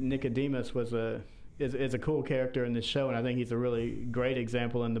Nicodemus is a cool character in this show, and I think he's a really great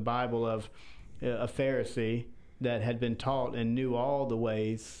example in the Bible of a Pharisee that had been taught and knew all the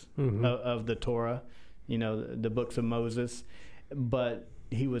ways of the Torah, the books of Moses, but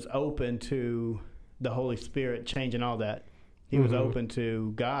he was open to the Holy Spirit changing all that. He was open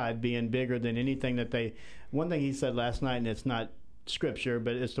to God being bigger than anything one thing he said last night, and it's not scripture,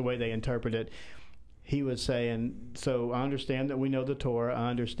 but it's the way they interpret it. He was saying, so I understand that we know the Torah. I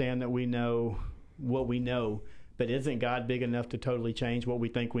understand that we know what we know, but isn't God big enough to totally change what we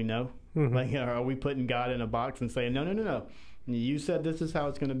think we know? Like, are we putting God in a box and saying, no. You said this is how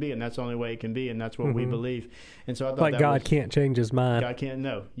it's going to be, and that's the only way it can be, and that's what we believe. And so I thought God can't change his mind. God can't.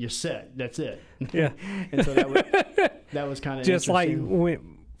 No, you're set. That's it. Yeah. And so that was kind of just like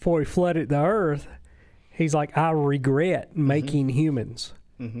before he flooded the earth. He's like, I regret making humans.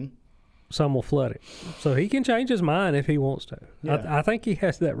 Some will flood it. So he can change his mind if he wants to. Yeah. I think he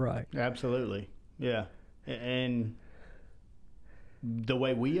has that right. Absolutely. Yeah. And the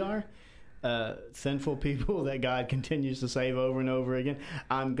way we are, sinful people that God continues to save over and over again,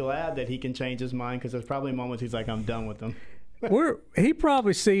 I'm glad that he can change his mind, because there's probably moments he's like, I'm done with them. He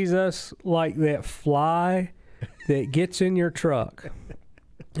probably sees us like that fly that gets in your truck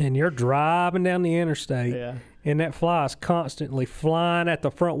and you're driving down the interstate, and that fly is constantly flying at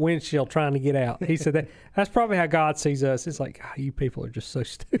the front windshield trying to get out. He said that's probably how God sees us. It's like, you people are just so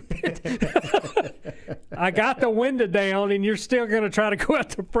stupid. I got the window down, and you're still going to try to go out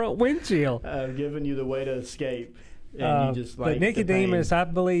the front windshield. I've given you the way to escape, and you just like. But Nicodemus, I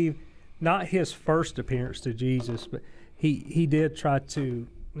believe, not his first appearance to Jesus, but he did try to.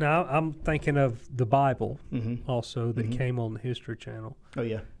 Now I'm thinking of the Bible also that came on the History Channel. Oh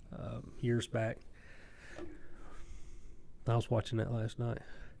yeah, years back. I was watching that last night.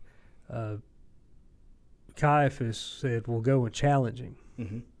 Caiaphas said, "We'll go and challenge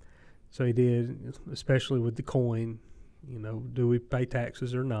him." So he did, especially with the coin. Do we pay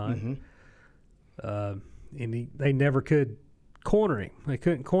taxes or not? And they never could corner him. They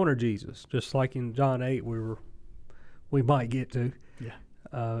couldn't corner Jesus, just like in John 8 we might get to. Yeah.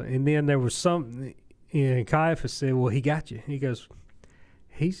 And then there was something, and Caiaphas said, well, he got you. He goes,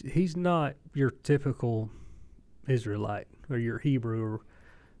 he's not your typical Israelite or your Hebrew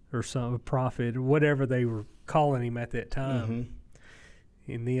or some prophet or whatever they were calling him at that time.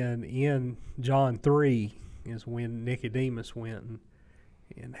 And then in John 3 is when Nicodemus went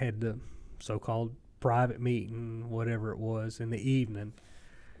and had the so-called private meeting, whatever it was, in the evening.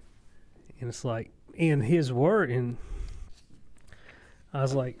 And it's like, in his word, and I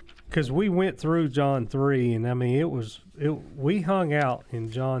was like, because we went through John 3, and I mean, we hung out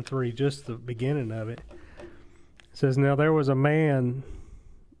in John 3, just the beginning of it. It says, now there was a man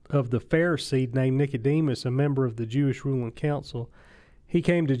of the Pharisee named Nicodemus, a member of the Jewish ruling council. He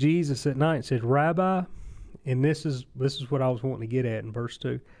came to Jesus at night and said, Rabbi, and this is what I was wanting to get at in verse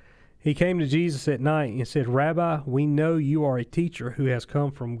 2. He came to Jesus at night and said, Rabbi, we know you are a teacher who has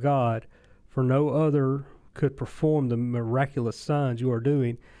come from God, for no other could perform the miraculous signs you are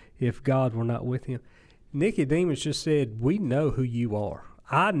doing if God were not with him. Nicodemus just said, we know who you are.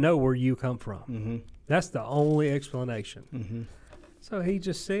 I know where you come from. That's the only explanation. So he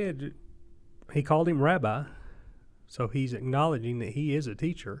just said, he called him Rabbi, so he's acknowledging that he is a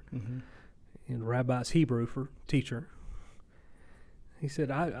teacher. And Rabbi is Hebrew for teacher. He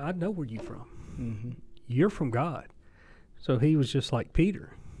said, I know where you're from. Mm-hmm. You're from God. So he was just like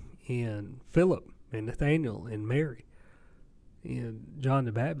Peter and Philip and Nathaniel and Mary and John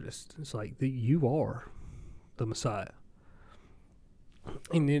the Baptist. It's like you are the Messiah.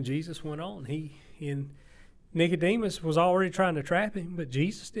 And then Jesus went on. And Nicodemus was already trying to trap him, but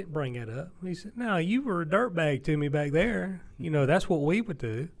Jesus didn't bring it up. He said, no, you were a dirtbag to me back there. That's what we would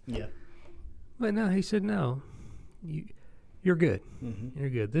do. Yeah. But no, he said, no, you're good. Mm-hmm. You're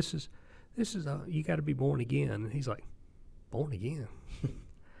good. This is you got to be born again. And he's like, born again?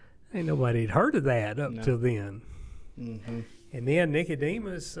 Ain't nobody had heard of that up till then. Mm-hmm. And then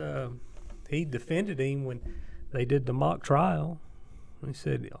Nicodemus, he defended him when they did the mock trial. He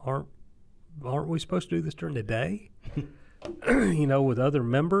said, aren't we supposed to do this during the day? With other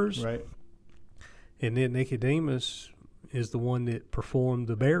members. Right. And then Nicodemus is the one that performed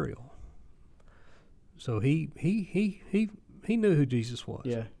the burial. So he knew who Jesus was.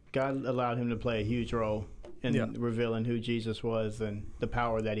 Yeah. God allowed him to play a huge role in revealing who Jesus was and the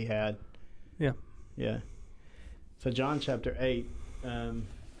power that he had. Yeah. Yeah. So John chapter 8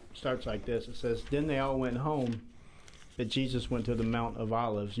 starts like this. It says, then they all went home, but Jesus went to the Mount of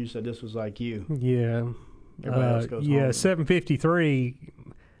Olives. You said this was like you. Yeah. Everybody else goes home. 753.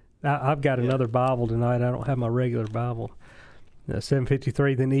 I've got another Bible tonight. I don't have my regular Bible.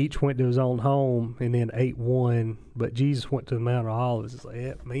 753. Then each went to his own home, and then 8:1. But Jesus went to the Mount of Olives. It's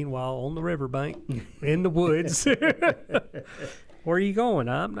like, meanwhile, on the riverbank, in the woods. Where are you going?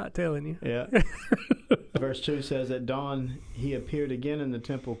 I'm not telling you. Yeah. Verse 2 says, at dawn he appeared again in the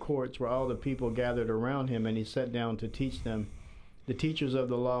temple courts where all the people gathered around him, and he sat down to teach them. The teachers of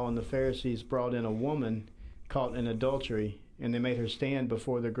the law and the Pharisees brought in a woman caught in adultery, and they made her stand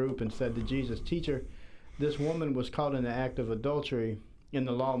before the group and said to Jesus, Teacher, this woman was caught in the act of adultery. In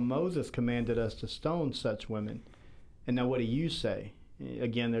the law, Moses commanded us to stone such women. And now what do you say?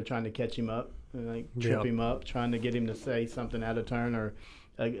 Again, they're trying to catch him up, trip him up, trying to get him to say something out of turn or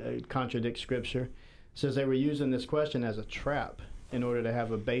contradict Scripture. It says they were using this question as a trap in order to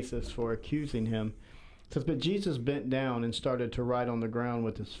have a basis for accusing him. It says, but Jesus bent down and started to write on the ground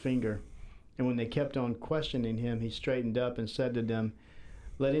with his finger. And when they kept on questioning him, he straightened up and said to them,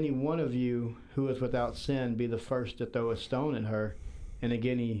 let any one of you who is without sin be the first to throw a stone at her. And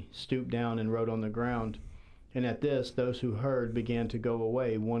again he stooped down and wrote on the ground. And at this, those who heard began to go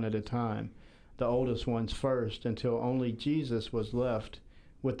away one at a time, the oldest ones first, until only Jesus was left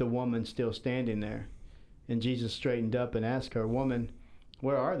with the woman still standing there. And Jesus straightened up and asked her, Woman,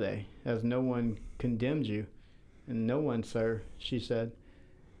 where are they? Has no one condemned you? And no one, sir, she said.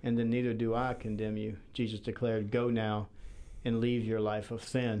 And then neither do I condemn you. Jesus declared, go now and leave your life of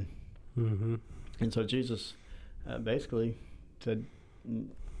sin. Mm-hmm. And so Jesus basically said,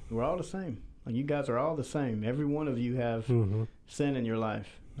 we're all the same. You guys are all the same. Every one of you have sin in your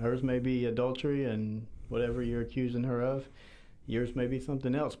life. Hers may be adultery and whatever you're accusing her of. Yours may be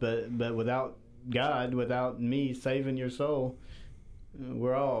something else. But without God, without me saving your soul,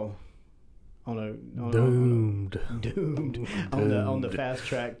 we're all doomed on the fast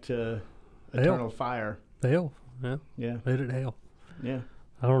track to eternal fire. Hell. Yeah. Headed to hell. Yeah.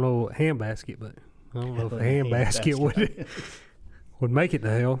 I don't know handbasket, but I don't know if a handbasket would make it to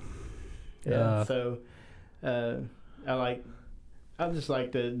hell. Yeah. So I just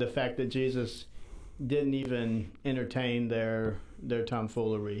like the fact that Jesus didn't even entertain their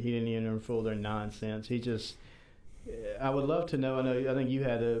tomfoolery. He didn't even fool their nonsense. He just, I would love to know. I think you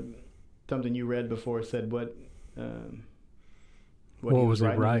had something you read before said what he was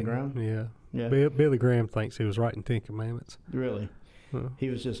writing on the ground. Yeah. Yeah. Billy Graham thinks he was writing 10 Commandments. Really? He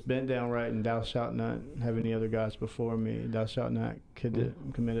was just bent down writing, thou shalt not have any other gods before me. Thou shalt not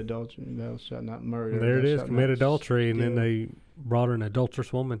commit adultery. Thou shalt not murder. There it is, commit adultery. And then they brought an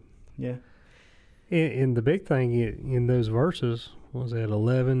adulterous woman. Yeah. And the big thing in those verses, was that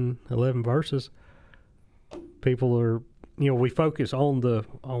 11 verses, people are, we focus on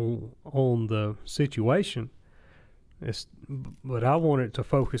the situation. But I wanted to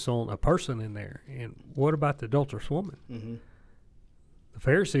focus on a person in there. And what about the adulterous woman? Mm-hmm. The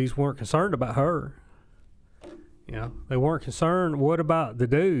Pharisees weren't concerned about her. They weren't concerned. What about the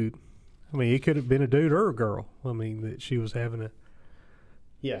dude? I mean, it could have been a dude or a girl. I mean, that she was having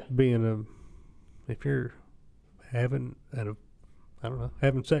if you're having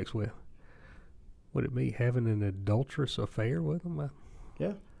having sex with, would it be having an adulterous affair with them?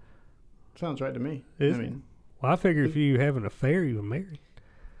 Yeah. Sounds right to me. I figure if you have an affair, you were married.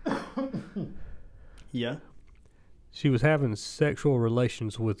 Yeah. She was having sexual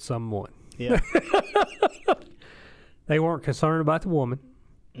relations with someone. Yeah. They weren't concerned about the woman.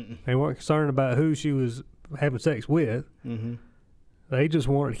 Mm-mm. They weren't concerned about who she was having sex with. Mm-hmm. They just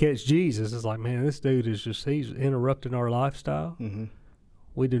wanted to catch Jesus. It's like, man, this dude is he's interrupting our lifestyle. Mm-hmm.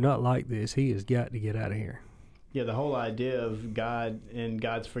 We do not like this. He has got to get out of here. Yeah, the whole idea of God and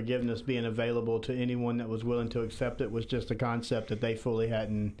God's forgiveness being available to anyone that was willing to accept it was just a concept that they fully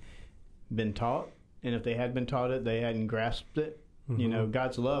hadn't been taught. And if they had been taught it, they hadn't grasped it. Mm-hmm. You know,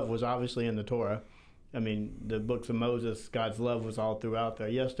 God's love was obviously in the Torah. I mean, the books of Moses, God's love was all throughout there.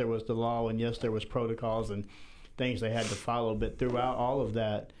 Yes, there was the law, and yes, there was protocols and things they had to follow. But throughout all of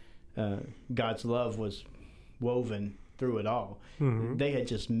that, God's love was woven through it all. Mm-hmm. They had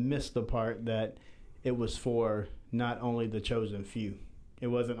just missed the part that it was for not only the chosen few. It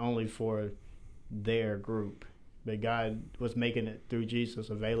wasn't only for their group, but God was making it through Jesus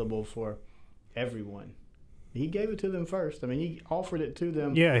available for everyone. He gave it to them first. I mean, he offered it to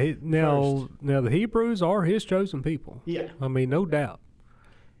them. Yeah, now the Hebrews are his chosen people. Yeah. I mean, no doubt.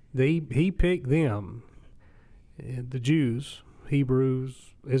 He picked them, the Jews, Hebrews,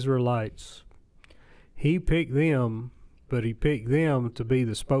 Israelites. He picked them, but he picked them to be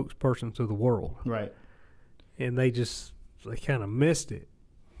the spokesperson to the world. Right. And they kind of missed it.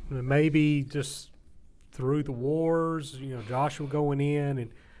 Maybe just through the wars, Joshua going in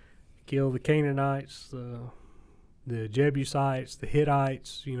and kill the Canaanites, the Jebusites, the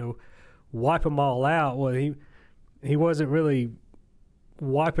Hittites, wipe them all out. Well, he wasn't really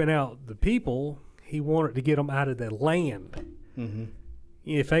wiping out the people. He wanted to get them out of the land. Mm-hmm.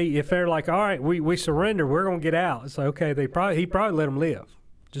 If they're like, all right, we surrender, we're gonna get out. It's like, okay, he probably let them live.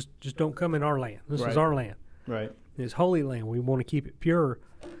 Just don't come in our land. This is our land. Right. It's holy land. We want to keep it pure.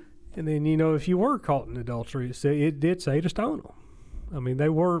 And then if you were caught in adultery, it did say to stone them. I mean, they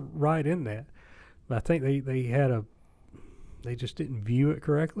were right in that. But I think they just didn't view it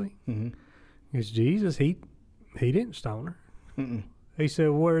correctly. Mm-hmm. Because Jesus, he didn't stone her. Mm-mm. He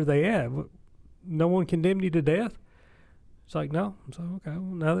said, where are they at? No one condemned you to death? It's like, no. So, okay,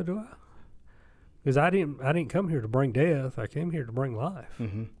 well, neither do I. Because I didn't come here to bring death. I came here to bring life.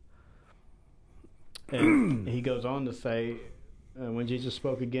 Mm-hmm. And he goes on to say, when Jesus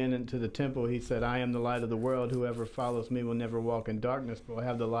spoke again into the temple, he said, I am the light of the world. Whoever follows me will never walk in darkness, but will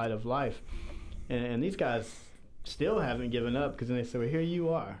have the light of life. And these guys still haven't given up, because then they say, well, here you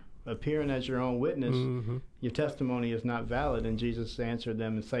are, appearing as your own witness. Mm-hmm. Your testimony is not valid. And Jesus answered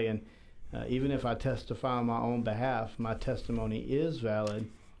them and saying, even if I testify on my own behalf, my testimony is valid,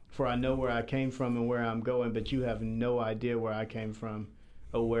 for I know where I came from and where I'm going, but you have no idea where I came from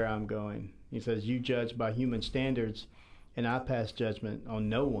or where I'm going. He says, you judge by human standards, and I pass judgment on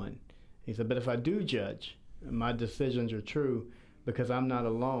no one. He said, but if I do judge, my decisions are true, because I'm not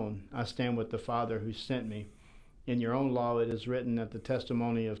alone. I stand with the Father who sent me. In your own law it is written that the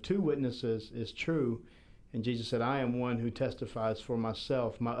testimony of two witnesses is true. And Jesus said, I am one who testifies for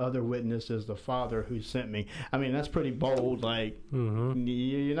myself. My other witness is the Father who sent me. I mean, that's pretty bold. Like, mm-hmm.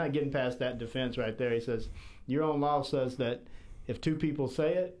 You're not getting past that defense right there. He says, your own law says that if two people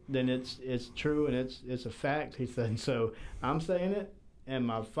say it, then it's true and it's a fact. He said, so I'm saying it, and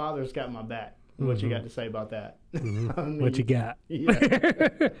my Father's got my back. Mm-hmm. What you got to say about that? Mm-hmm. I mean, what you got?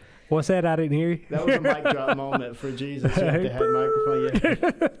 Yeah. What's that? I didn't hear you. That was a mic drop moment for Jesus. You have to have microphone.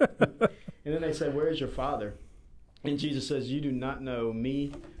 Yeah. And then they said, where is your Father? And Jesus says, you do not know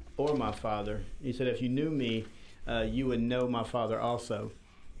me or my Father. He said, if you knew me, you would know my Father also.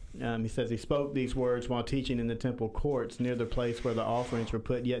 He says he spoke these words while teaching in the temple courts near the place where the offerings were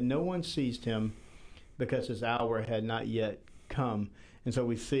put, yet no one seized him, because his hour had not yet come. And so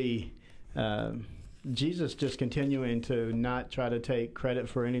we see Jesus just continuing to not try to take credit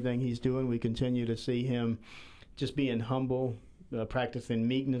for anything he's doing. We continue to see him just being humble, practicing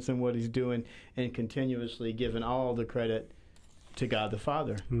meekness in what he's doing, and continuously giving all the credit to God the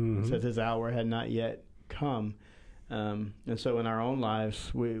Father. Mm-hmm. It says his hour had not yet come. And so in our own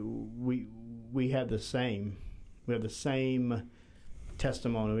lives, we have the same. We have the same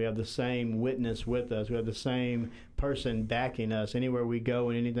testimony. We have the same witness with us. We have the same person backing us. Anywhere we go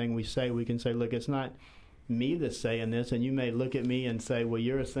and anything we say, we can say, look, it's not me that's saying this. And you may look at me and say, well,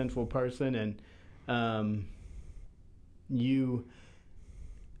 you're a sinful person, and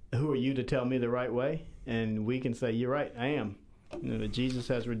who are you to tell me the right way? And we can say, you're right, I am. Jesus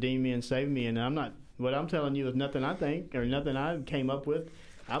has redeemed me and saved me, and what I'm telling you is nothing I think or nothing I came up with.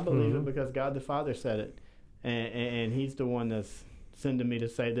 I believe it because God the Father said it, and he's the one that's sending me to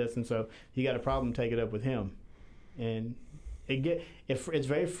say this. And so you got a problem, take it up with him. And it's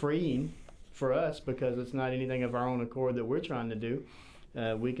very freeing for us, because it's not anything of our own accord that we're trying to do.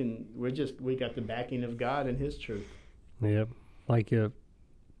 We got the backing of God and his truth. Yeah, like you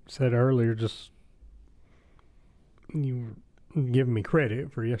said earlier, just giving me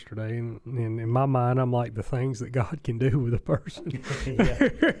credit for yesterday, and in my mind, I'm like, the things that God can do with a person. Yeah.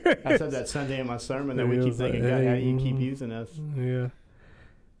 I said that Sunday in my sermon that we keep thinking, God, how do you keep using us? Yeah.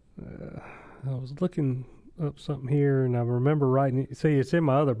 I was looking up something here, and I remember writing it. See, it's in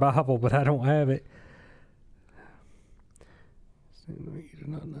my other Bible, but I don't have it. You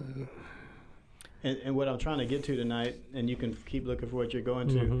do not know. And what I'm trying to get to tonight, and you can keep looking for what you're going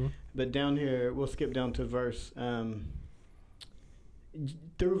to, but down here, we'll skip down to verse,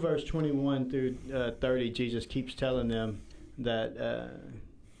 through verse 21 through 30, Jesus keeps telling them that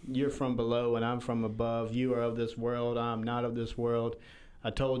you're from below and I'm from above. You are of this world. I'm not of this world.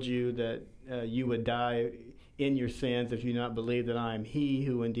 I told you that you would die in your sins if you not believe that I am he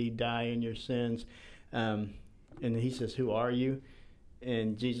who indeed die in your sins. And he says, who are you?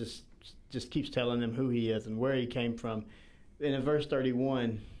 And Jesus just keeps telling them who he is and where he came from. And in verse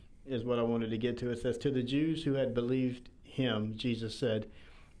 31 is what I wanted to get to. It says, to the Jews who had believed him, Jesus said,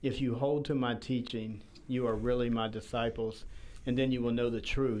 if you hold to my teaching, you are really my disciples, and then you will know the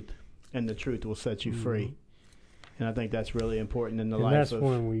truth, and the truth will set you free. And I think that's really important in the life of... And that's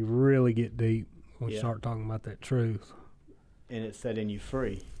when we really get deep. We start talking about that truth. And it's setting you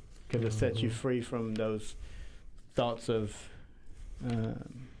free, because it sets you free from those thoughts of,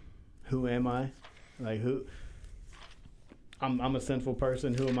 who am I? Like, who... I'm a sinful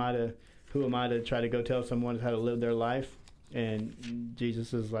person. Who am I to try to go tell someone how to live their life? And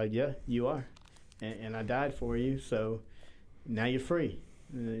Jesus is like, yeah, you are. And I died for you, so now you're free.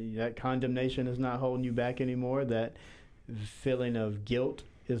 That condemnation is not holding you back anymore. That feeling of guilt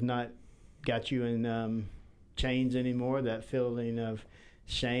is not got you in chains anymore. That feeling of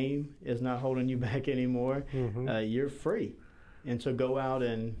shame is not holding you back anymore. You're free. And so go out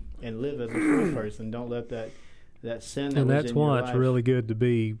and live as a free person. Don't let that sin that and was that's in your why life. It's really good to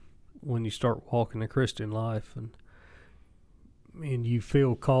be when you start walking a Christian life and you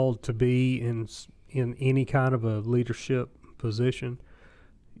feel called to be in any kind of a leadership position.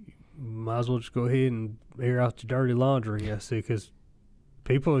 You might as well just go ahead and air out your dirty laundry, I see, because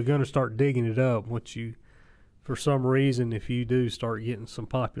people are going to start digging it up once you, for some reason, if you do start getting some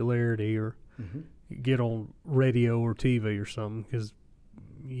popularity or get on radio or TV or something, because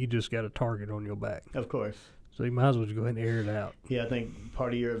you just got a target on your back. Of course. So you might as well just go ahead and air it out. Yeah, I think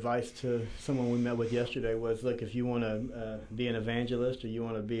part of your advice to someone we met with yesterday was, look, if you want to be an evangelist or you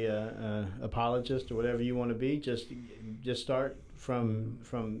want to be a apologist or whatever you want to be, just start from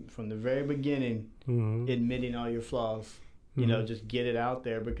the very beginning, admitting all your flaws. You know, just get it out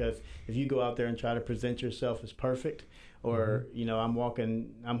there, because if you go out there and try to present yourself as perfect or, you know, I'm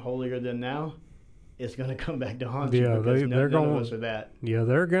holier than thou, it's going to come back to haunt you, because none of us are that. Yeah,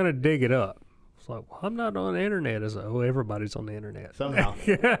 they're going to dig it up. It's like, well, I'm not on the internet. It's like, oh, everybody's on the internet. Somehow.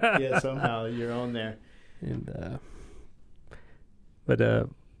 Yeah, somehow you're on there. And but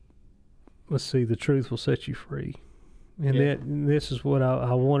let's see, the truth will set you free. And this is what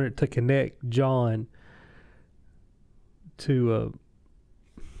I wanted to connect John to.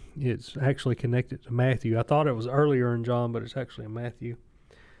 It's actually connected to Matthew. I thought it was earlier in John, but it's actually in Matthew.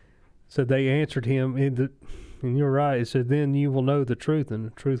 So they answered him, and you're right. It said, then you will know the truth, and the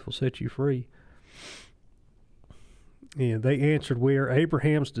truth will set you free. And they answered, we are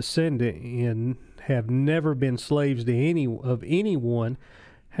Abraham's descendant and have never been slaves to anyone.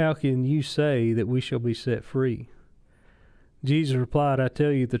 How can you say that we shall be set free? Jesus replied, I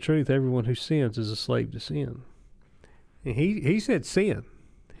tell you the truth, everyone who sins is a slave to sin. And he said sin.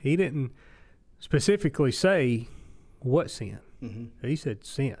 He didn't specifically say what sin. He said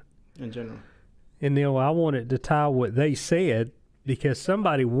sin. In general. And then I wanted to tie what they said, because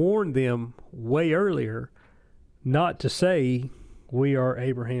somebody warned them way earlier not to say we are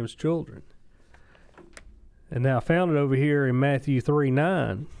Abraham's children. And now I found it over here in Matthew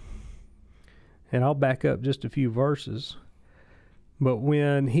 3:9, and I'll back up just a few verses. But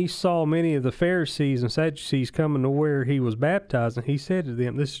when he saw many of the Pharisees and Sadducees coming to where he was baptizing, he said to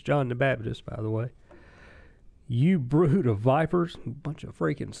them, this is John the Baptist, by the way, you brood of vipers, a bunch of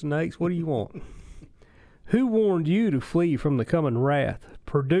freaking snakes, what do you want? Who warned you to flee from the coming wrath?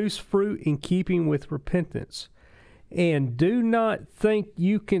 Produce fruit in keeping with repentance. And do not think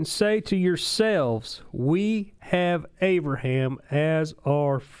you can say to yourselves, we have Abraham as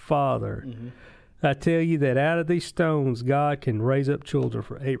our father. I tell you that out of these stones, God can raise up children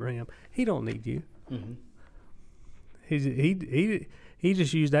for Abraham. He don't need you. He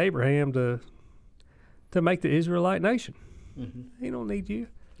just used Abraham to make the Israelite nation. He don't need you.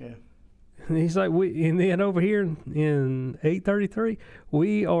 Yeah. And he's like, and then over here in 8:33,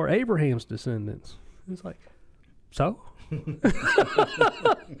 we are Abraham's descendants. It's like, So?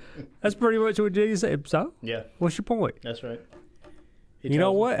 That's pretty much what Jesus said. So? Yeah. What's your point? That's right. You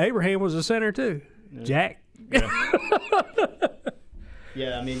know what? Abraham was a sinner too. Yeah. Jack. Yeah.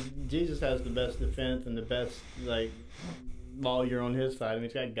 Yeah, I mean, Jesus has the best defense and the best, like, lawyer on his side. I mean,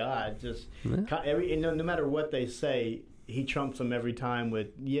 he's got God. Just no matter what they say, he trumps them every time with,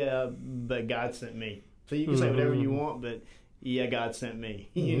 yeah, but God sent me. So you can say whatever you want, but yeah, God sent me.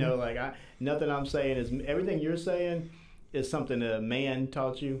 You know, like, nothing I'm saying is, everything you're saying is something a man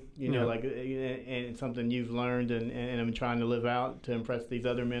taught you, you know, like, and something you've learned and I'm trying to live out to impress these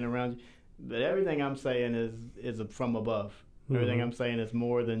other men around you. But everything I'm saying is from above. Everything I'm saying is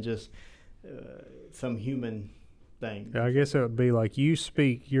more than just some human thing. I guess it would be like you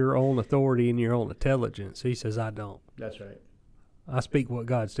speak your own authority and your own intelligence. He says, I don't. That's right. I speak what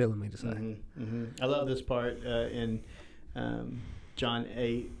God's telling me to say. I love this part in John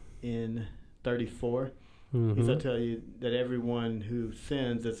 8 in 34. He said, I tell you that everyone who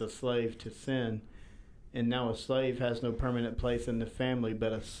sins is a slave to sin. And now a slave has no permanent place in the family,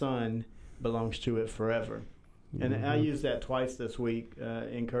 but a son belongs to it forever. And I used that twice this week,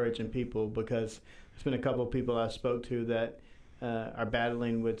 encouraging people, because there's been a couple of people I spoke to that are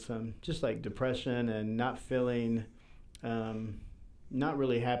battling with some just like depression and not feeling, not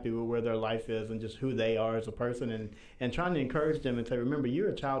really happy with where their life is and just who they are as a person, and trying to encourage them and say, remember, you're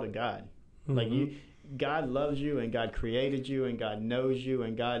a child of God. Like God loves you and God created you and God knows you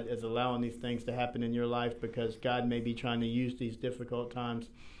and God is allowing these things to happen in your life because God may be trying to use these difficult times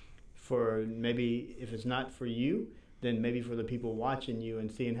for maybe, if it's not for you, then maybe for the people watching you and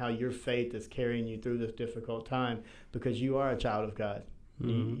seeing how your faith is carrying you through this difficult time, because you are a child of God.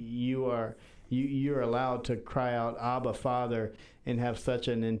 You're allowed to cry out, Abba, Father, and have such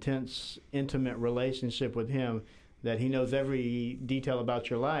an intense, intimate relationship with Him that He knows every detail about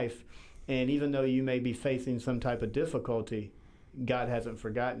your life. And even though you may be facing some type of difficulty, God hasn't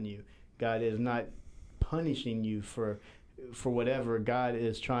forgotten you. God is not punishing you for whatever. God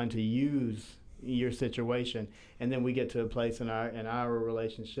is trying to use your situation. And then we get to a place in our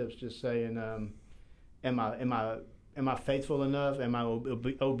relationships just saying, am I faithful enough? Am I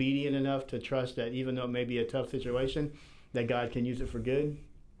obedient enough to trust that even though it may be a tough situation, that God can use it for good?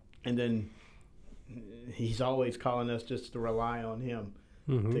 And then He's always calling us just to rely on Him,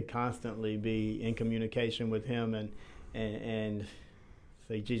 to constantly be in communication with Him and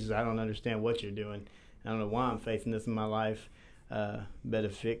say, Jesus, I don't understand what you're doing. I don't know why I'm facing this in my life, but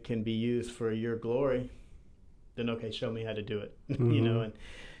if it can be used for your glory, then okay, show me how to do it. You know, and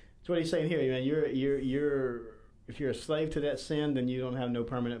that's what He's saying here. Man, you're if you're a slave to that sin, then you don't have no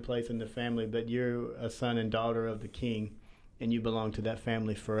permanent place in the family, but you're a son and daughter of the King, and you belong to that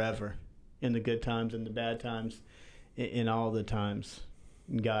family forever, in the good times and the bad times, in all the times.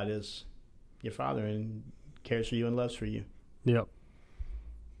 God is your Father and cares for you and loves for you. Yep.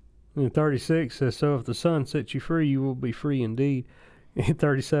 And 36 says, so if the Son sets you free, you will be free indeed. In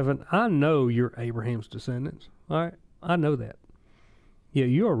 37, I know you're Abraham's descendants. All right, I know that. Yet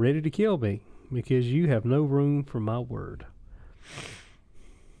you are ready to kill me because you have no room for my word.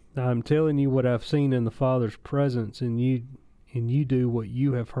 I'm telling you what I've seen in the Father's presence, and you do what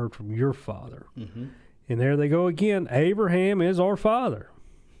you have heard from your father. And there they go again. Abraham is our father.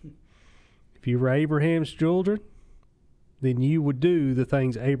 If you were Abraham's children, then you would do the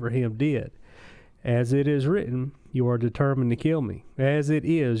things Abraham did. As it is written, you are determined to kill me. As it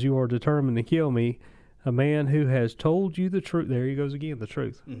is, you are determined to kill me, a man who has told you the truth. There he goes again, the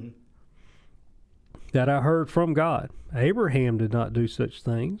truth. That I heard from God. Abraham did not do such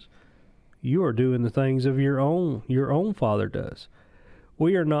things. You are doing the things of your own father does.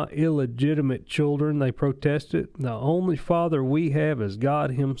 We are not illegitimate children, they protested. The only father we have is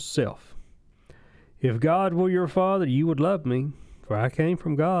God Himself. If God were your father, you would love me, for I came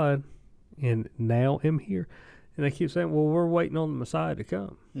from God and now am here. And they keep saying, well, we're waiting on the Messiah to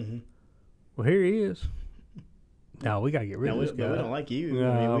come. Well, here He is. No, we got to get rid of this guy. We don't like you.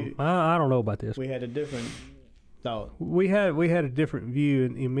 No, I don't know about this. We had a different thought. We had a different view,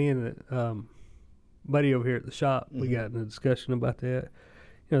 and me and buddy over here at the shop, we got in a discussion about that.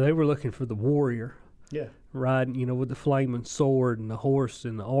 You know, they were looking for the warrior. Yeah. Riding, you know, with the flaming sword and the horse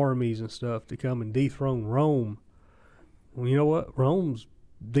and the armies and stuff to come and dethrone Rome. Well, you know what? Rome's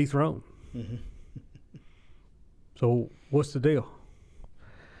dethroned. So what's the deal?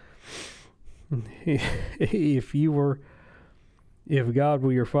 If God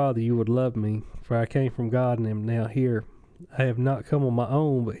were your father, you would love me, for I came from God and am now here. I have not come on my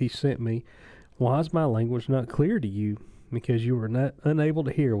own, but He sent me. Why is my language not clear to you? Because you were not unable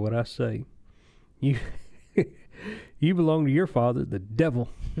to hear what I say. You belong to your father, the devil.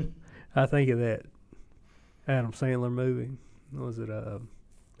 I think of that. Adam Sandler movie. What was it?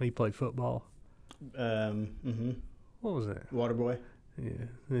 He played football. Mm-hmm. What was that? Waterboy. Yeah.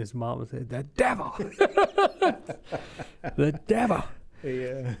 And his mama said, "The devil." The devil.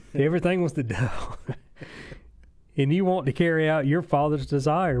 Yeah. Everything was the devil. And you want to carry out your father's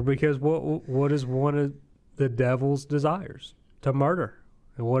desire, because what is one of the devil's desires? To murder.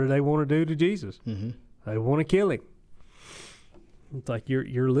 And what do they want to do to Jesus? Mm-hmm. They want to kill him. It's like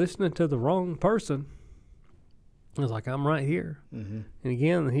you're listening to the wrong person. It's like, I'm right here. Mm-hmm. And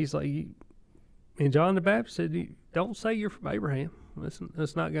again, he's like, and John the Baptist said, don't say you're from Abraham.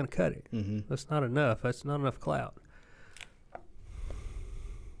 That's not going to cut it. Mm-hmm. That's not enough. That's not enough clout.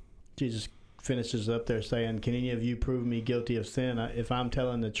 Jesus finishes up there saying, can any of you prove me guilty of sin? If I'm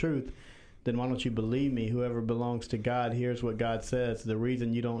telling the truth, then why don't you believe me? Whoever belongs to God hears what God says. The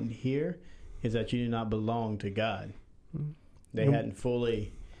reason you don't hear is that you do not belong to God. Mm-hmm. They hadn't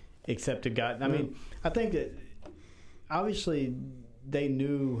fully accepted God. I mean, I think that obviously they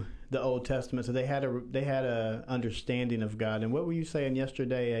knew the Old Testament, so they had a understanding of God. And what were you saying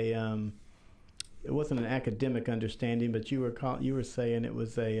yesterday? It wasn't an academic understanding, but you were saying it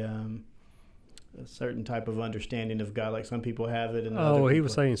was a certain type of understanding of God, like some people have it. And he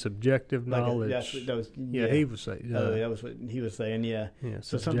was saying subjective knowledge. He was saying. That was what he was saying. Yeah.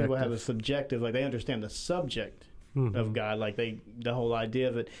 So some people have a subjective, like they understand the subject of God, like the whole idea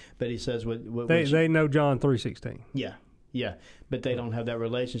of it. But he says they know John 3:16. Yeah, but they don't have that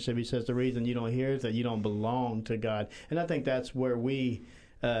relationship. He says the reason you don't hear is that you don't belong to God, and I think that's where we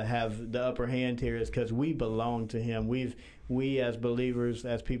have the upper hand here, is because we belong to Him. We as believers,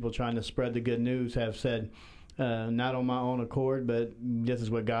 as people trying to spread the good news, have said, not on my own accord, but this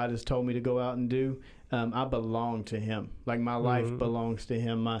is what God has told me to go out and do. I belong to Him. Like my life belongs to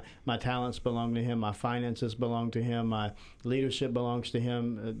Him. My talents belong to Him. My finances belong to Him. My leadership belongs to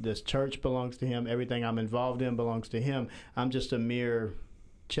Him. This church belongs to Him. Everything I'm involved in belongs to Him. I'm just a mere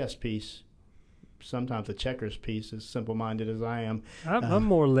chess piece. Sometimes a checkers piece, as simple-minded as I am. I'm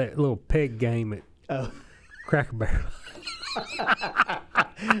more little peg game at Cracker Barrel.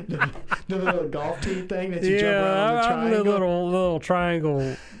 the little golf tee thing that you jump around the triangle. I'm the little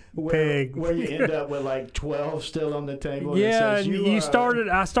triangle peg. Where you end up with like 12 still on the table. Yeah, and you started.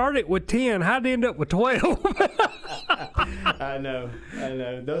 I started with 10. How'd you end up with 12? I know.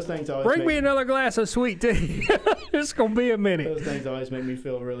 Those things always bring me another glass of sweet tea. It's gonna be a minute. Those things always make me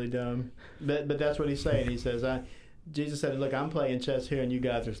feel really dumb. But that's what he's saying. He says, Jesus said, look, I'm playing chess here, and you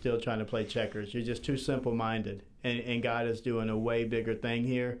guys are still trying to play checkers. You're just too simple-minded. And God is doing a way bigger thing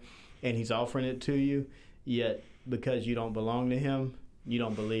here, and He's offering it to you, yet because you don't belong to Him, you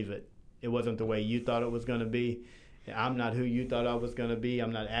don't believe it. It wasn't the way you thought it was going to be. I'm not who you thought I was going to be.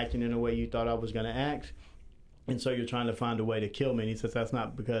 I'm not acting in the way you thought I was going to act. And so you're trying to find a way to kill me. And He says that's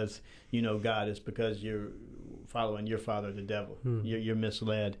not because you know God. It's because you're following your father, the devil. You're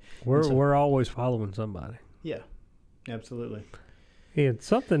misled. We're always following somebody. Yeah, absolutely. And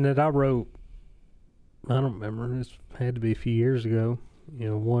something that I wrote, I don't remember, this had to be a few years ago,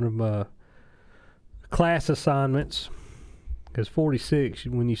 one of my class assignments, because 46,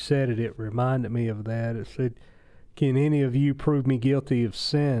 when you said it, it reminded me of that. It said, can any of you prove me guilty of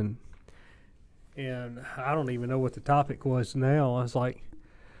sin? And I don't even know what the topic was now. I was like,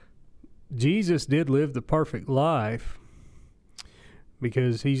 Jesus did live the perfect life,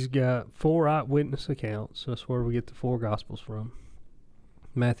 because He's got 4 eyewitness accounts. That's where we get the 4 Gospels from: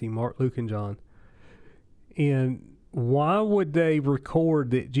 Matthew, Mark, Luke, and John. And why would they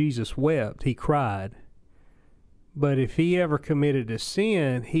record that Jesus wept? He cried. But if He ever committed a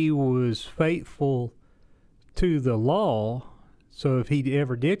sin, He was faithful to the law. So if He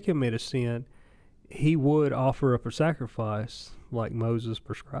ever did commit a sin, He would offer up a sacrifice like Moses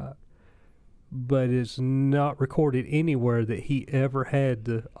prescribed. But it's not recorded anywhere that He ever had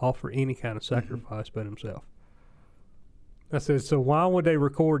to offer any kind of sacrifice but Himself. I said, so why would they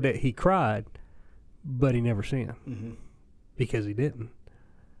record that He cried, but He never sinned? Because He didn't.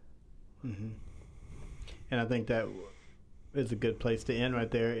 And I think that is a good place to end right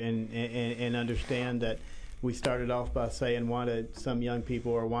there, and understand that we started off by saying, why did some young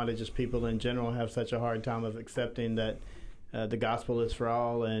people, or why did just people in general, have such a hard time of accepting that the gospel is for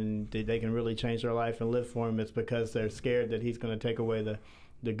all and they can really change their life and live for Him? It's because they're scared that He's going to take away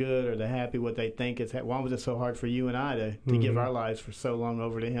the good or the happy, what they think is. Why was it so hard for you and I to give our lives for so long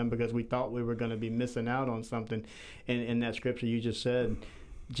over to Him? Because we thought we were going to be missing out on something. And in that scripture you just said,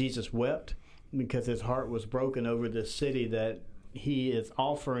 Jesus wept because His heart was broken over this city that He is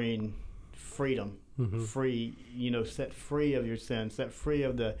offering freedom free, set free of your sin, set free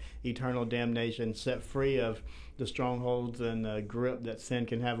of the eternal damnation, set free of the strongholds and the grip that sin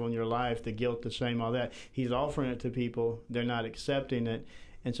can have on your life, the guilt, the shame, all that. He's offering it to people. They're not accepting it.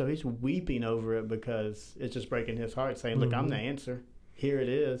 And so he's weeping over it because it's just breaking his heart, saying, look, I'm the answer. Here it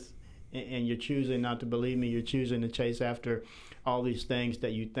is. And you're choosing not to believe me. You're choosing to chase after all these things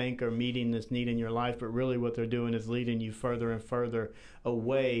that you think are meeting this need in your life, but really what they're doing is leading you further and further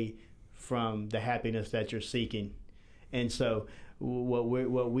away from the happiness that you're seeking. And so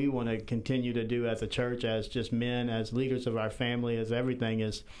what we want to continue to do as a church, as just men, as leaders of our family, as everything,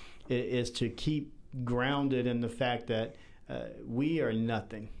 is to keep grounded in the fact that we are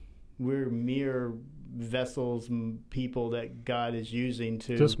nothing. We're mere vessels, people that God is using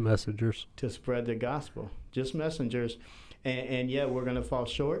to just messengers to spread the gospel, just messengers. And yeah, we're going to fall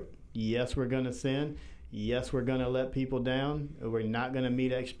short. Yes, we're going to sin. Yes, we're going to let people down. We're not going to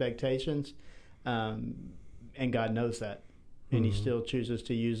meet expectations, and God knows that, and He still chooses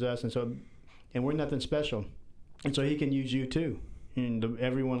to use us. And we're nothing special, and so He can use you too. And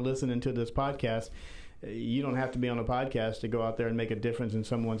everyone listening to this podcast, you don't have to be on a podcast to go out there and make a difference in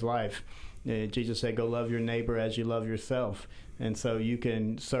someone's life. Jesus said, go love your neighbor as you love yourself. And so you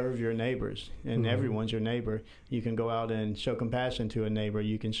can serve your neighbors, and everyone's your neighbor. You can go out and show compassion to a neighbor.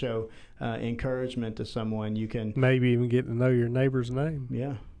 You can show encouragement to someone. You can maybe even get to know your neighbor's name.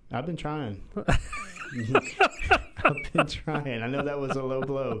 Yeah, I've been trying. I've been trying. I know that was a low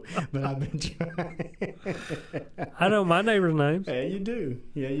blow, but I've been trying. I know my neighbor's names. Yeah, you do.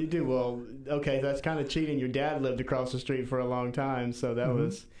 Yeah, you do. Well, okay, that's kind of cheating. Your dad lived across the street for a long time, so that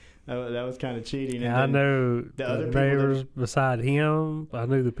was kind of cheating. And I know the other neighbors beside him. I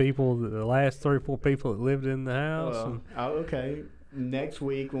knew the last 3 or 4 people that lived in the house. Okay. Next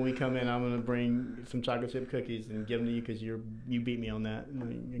week when we come in, I'm going to bring some chocolate chip cookies and give them to you because you beat me on that.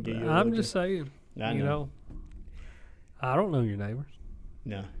 I'm just saying. I know. I don't know your neighbors.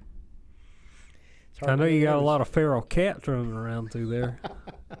 No. I know you got a lot of feral cats running around through there.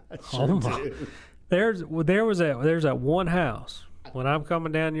 Sure do. There's that one house. When I'm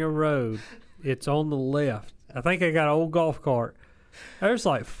coming down your road, it's on the left. I think I got an old golf cart. There's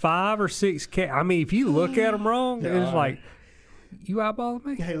like 5 or 6 cats. I mean, if you look at them wrong, it's like, you eyeballing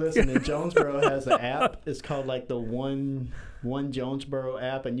me? Hey, listen, and Jonesboro has an app. It's called like the One Jonesboro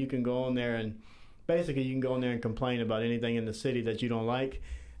app, and you can go on there and basically you can go in there and complain about anything in the city that you don't like.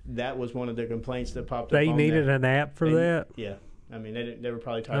 That was one of the complaints that popped up. They needed an app for that? Yeah. I mean, they were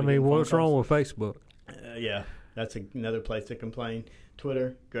probably tired of getting phone calls. Wrong with Facebook? Yeah. That's another place to complain.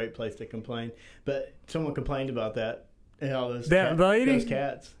 Twitter, great place to complain. But someone complained about that. And all those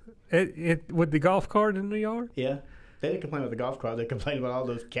cats. With the golf cart in the yard? Yeah. They didn't complain about the golf cart. They complained about all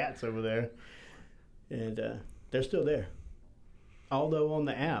those cats over there. And they're still there. Although on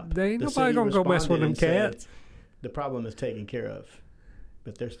the app, they ain't nobody going to go mess with them cats. The problem is taken care of.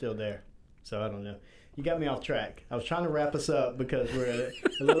 But they're still there. So I don't know. You got me off track. I was trying to wrap us up because we're at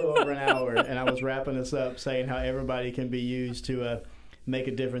a little over an hour, and I was wrapping us up saying how everybody can be used to make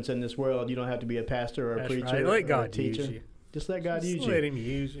a difference in this world. You don't have to be a pastor or a preacher or a teacher. Use you. Just let God use you. Let Him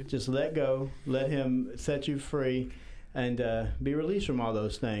use you. Just let go. Let Him set you free, and be released from all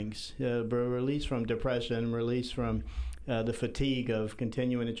those things. Be released from depression, released from the fatigue of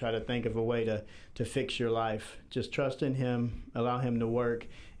continuing to try to think of a way to fix your life. Just trust in Him, allow Him to work,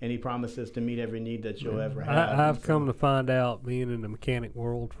 and He promises to meet every need that you'll ever have. I've come to find out, being in the mechanic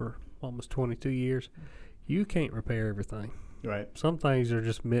world for almost 22 years, you can't repair everything. Right. Some things are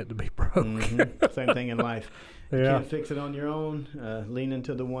just meant to be broke. Same thing in life. You can't fix it on your own. Lean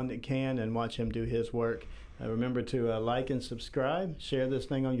into the one that can and watch Him do His work. Remember to like and subscribe. Share this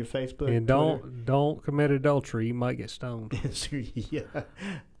thing on your Facebook. And don't commit adultery. You might get stoned.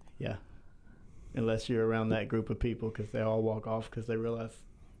 Yeah. Unless you're around that group of people, because they all walk off because they realize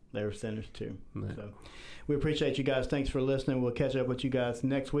they're sinners too. Man. So we appreciate you guys. Thanks for listening. We'll catch up with you guys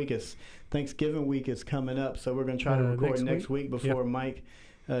next week. Thanksgiving week is coming up, so we're going to try to record next week before Mike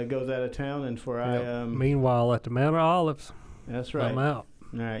goes out of town. And meanwhile, at the Mount of Olives. That's right. I'm out.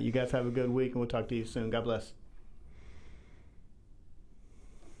 All right. You guys have a good week, and we'll talk to you soon. God bless.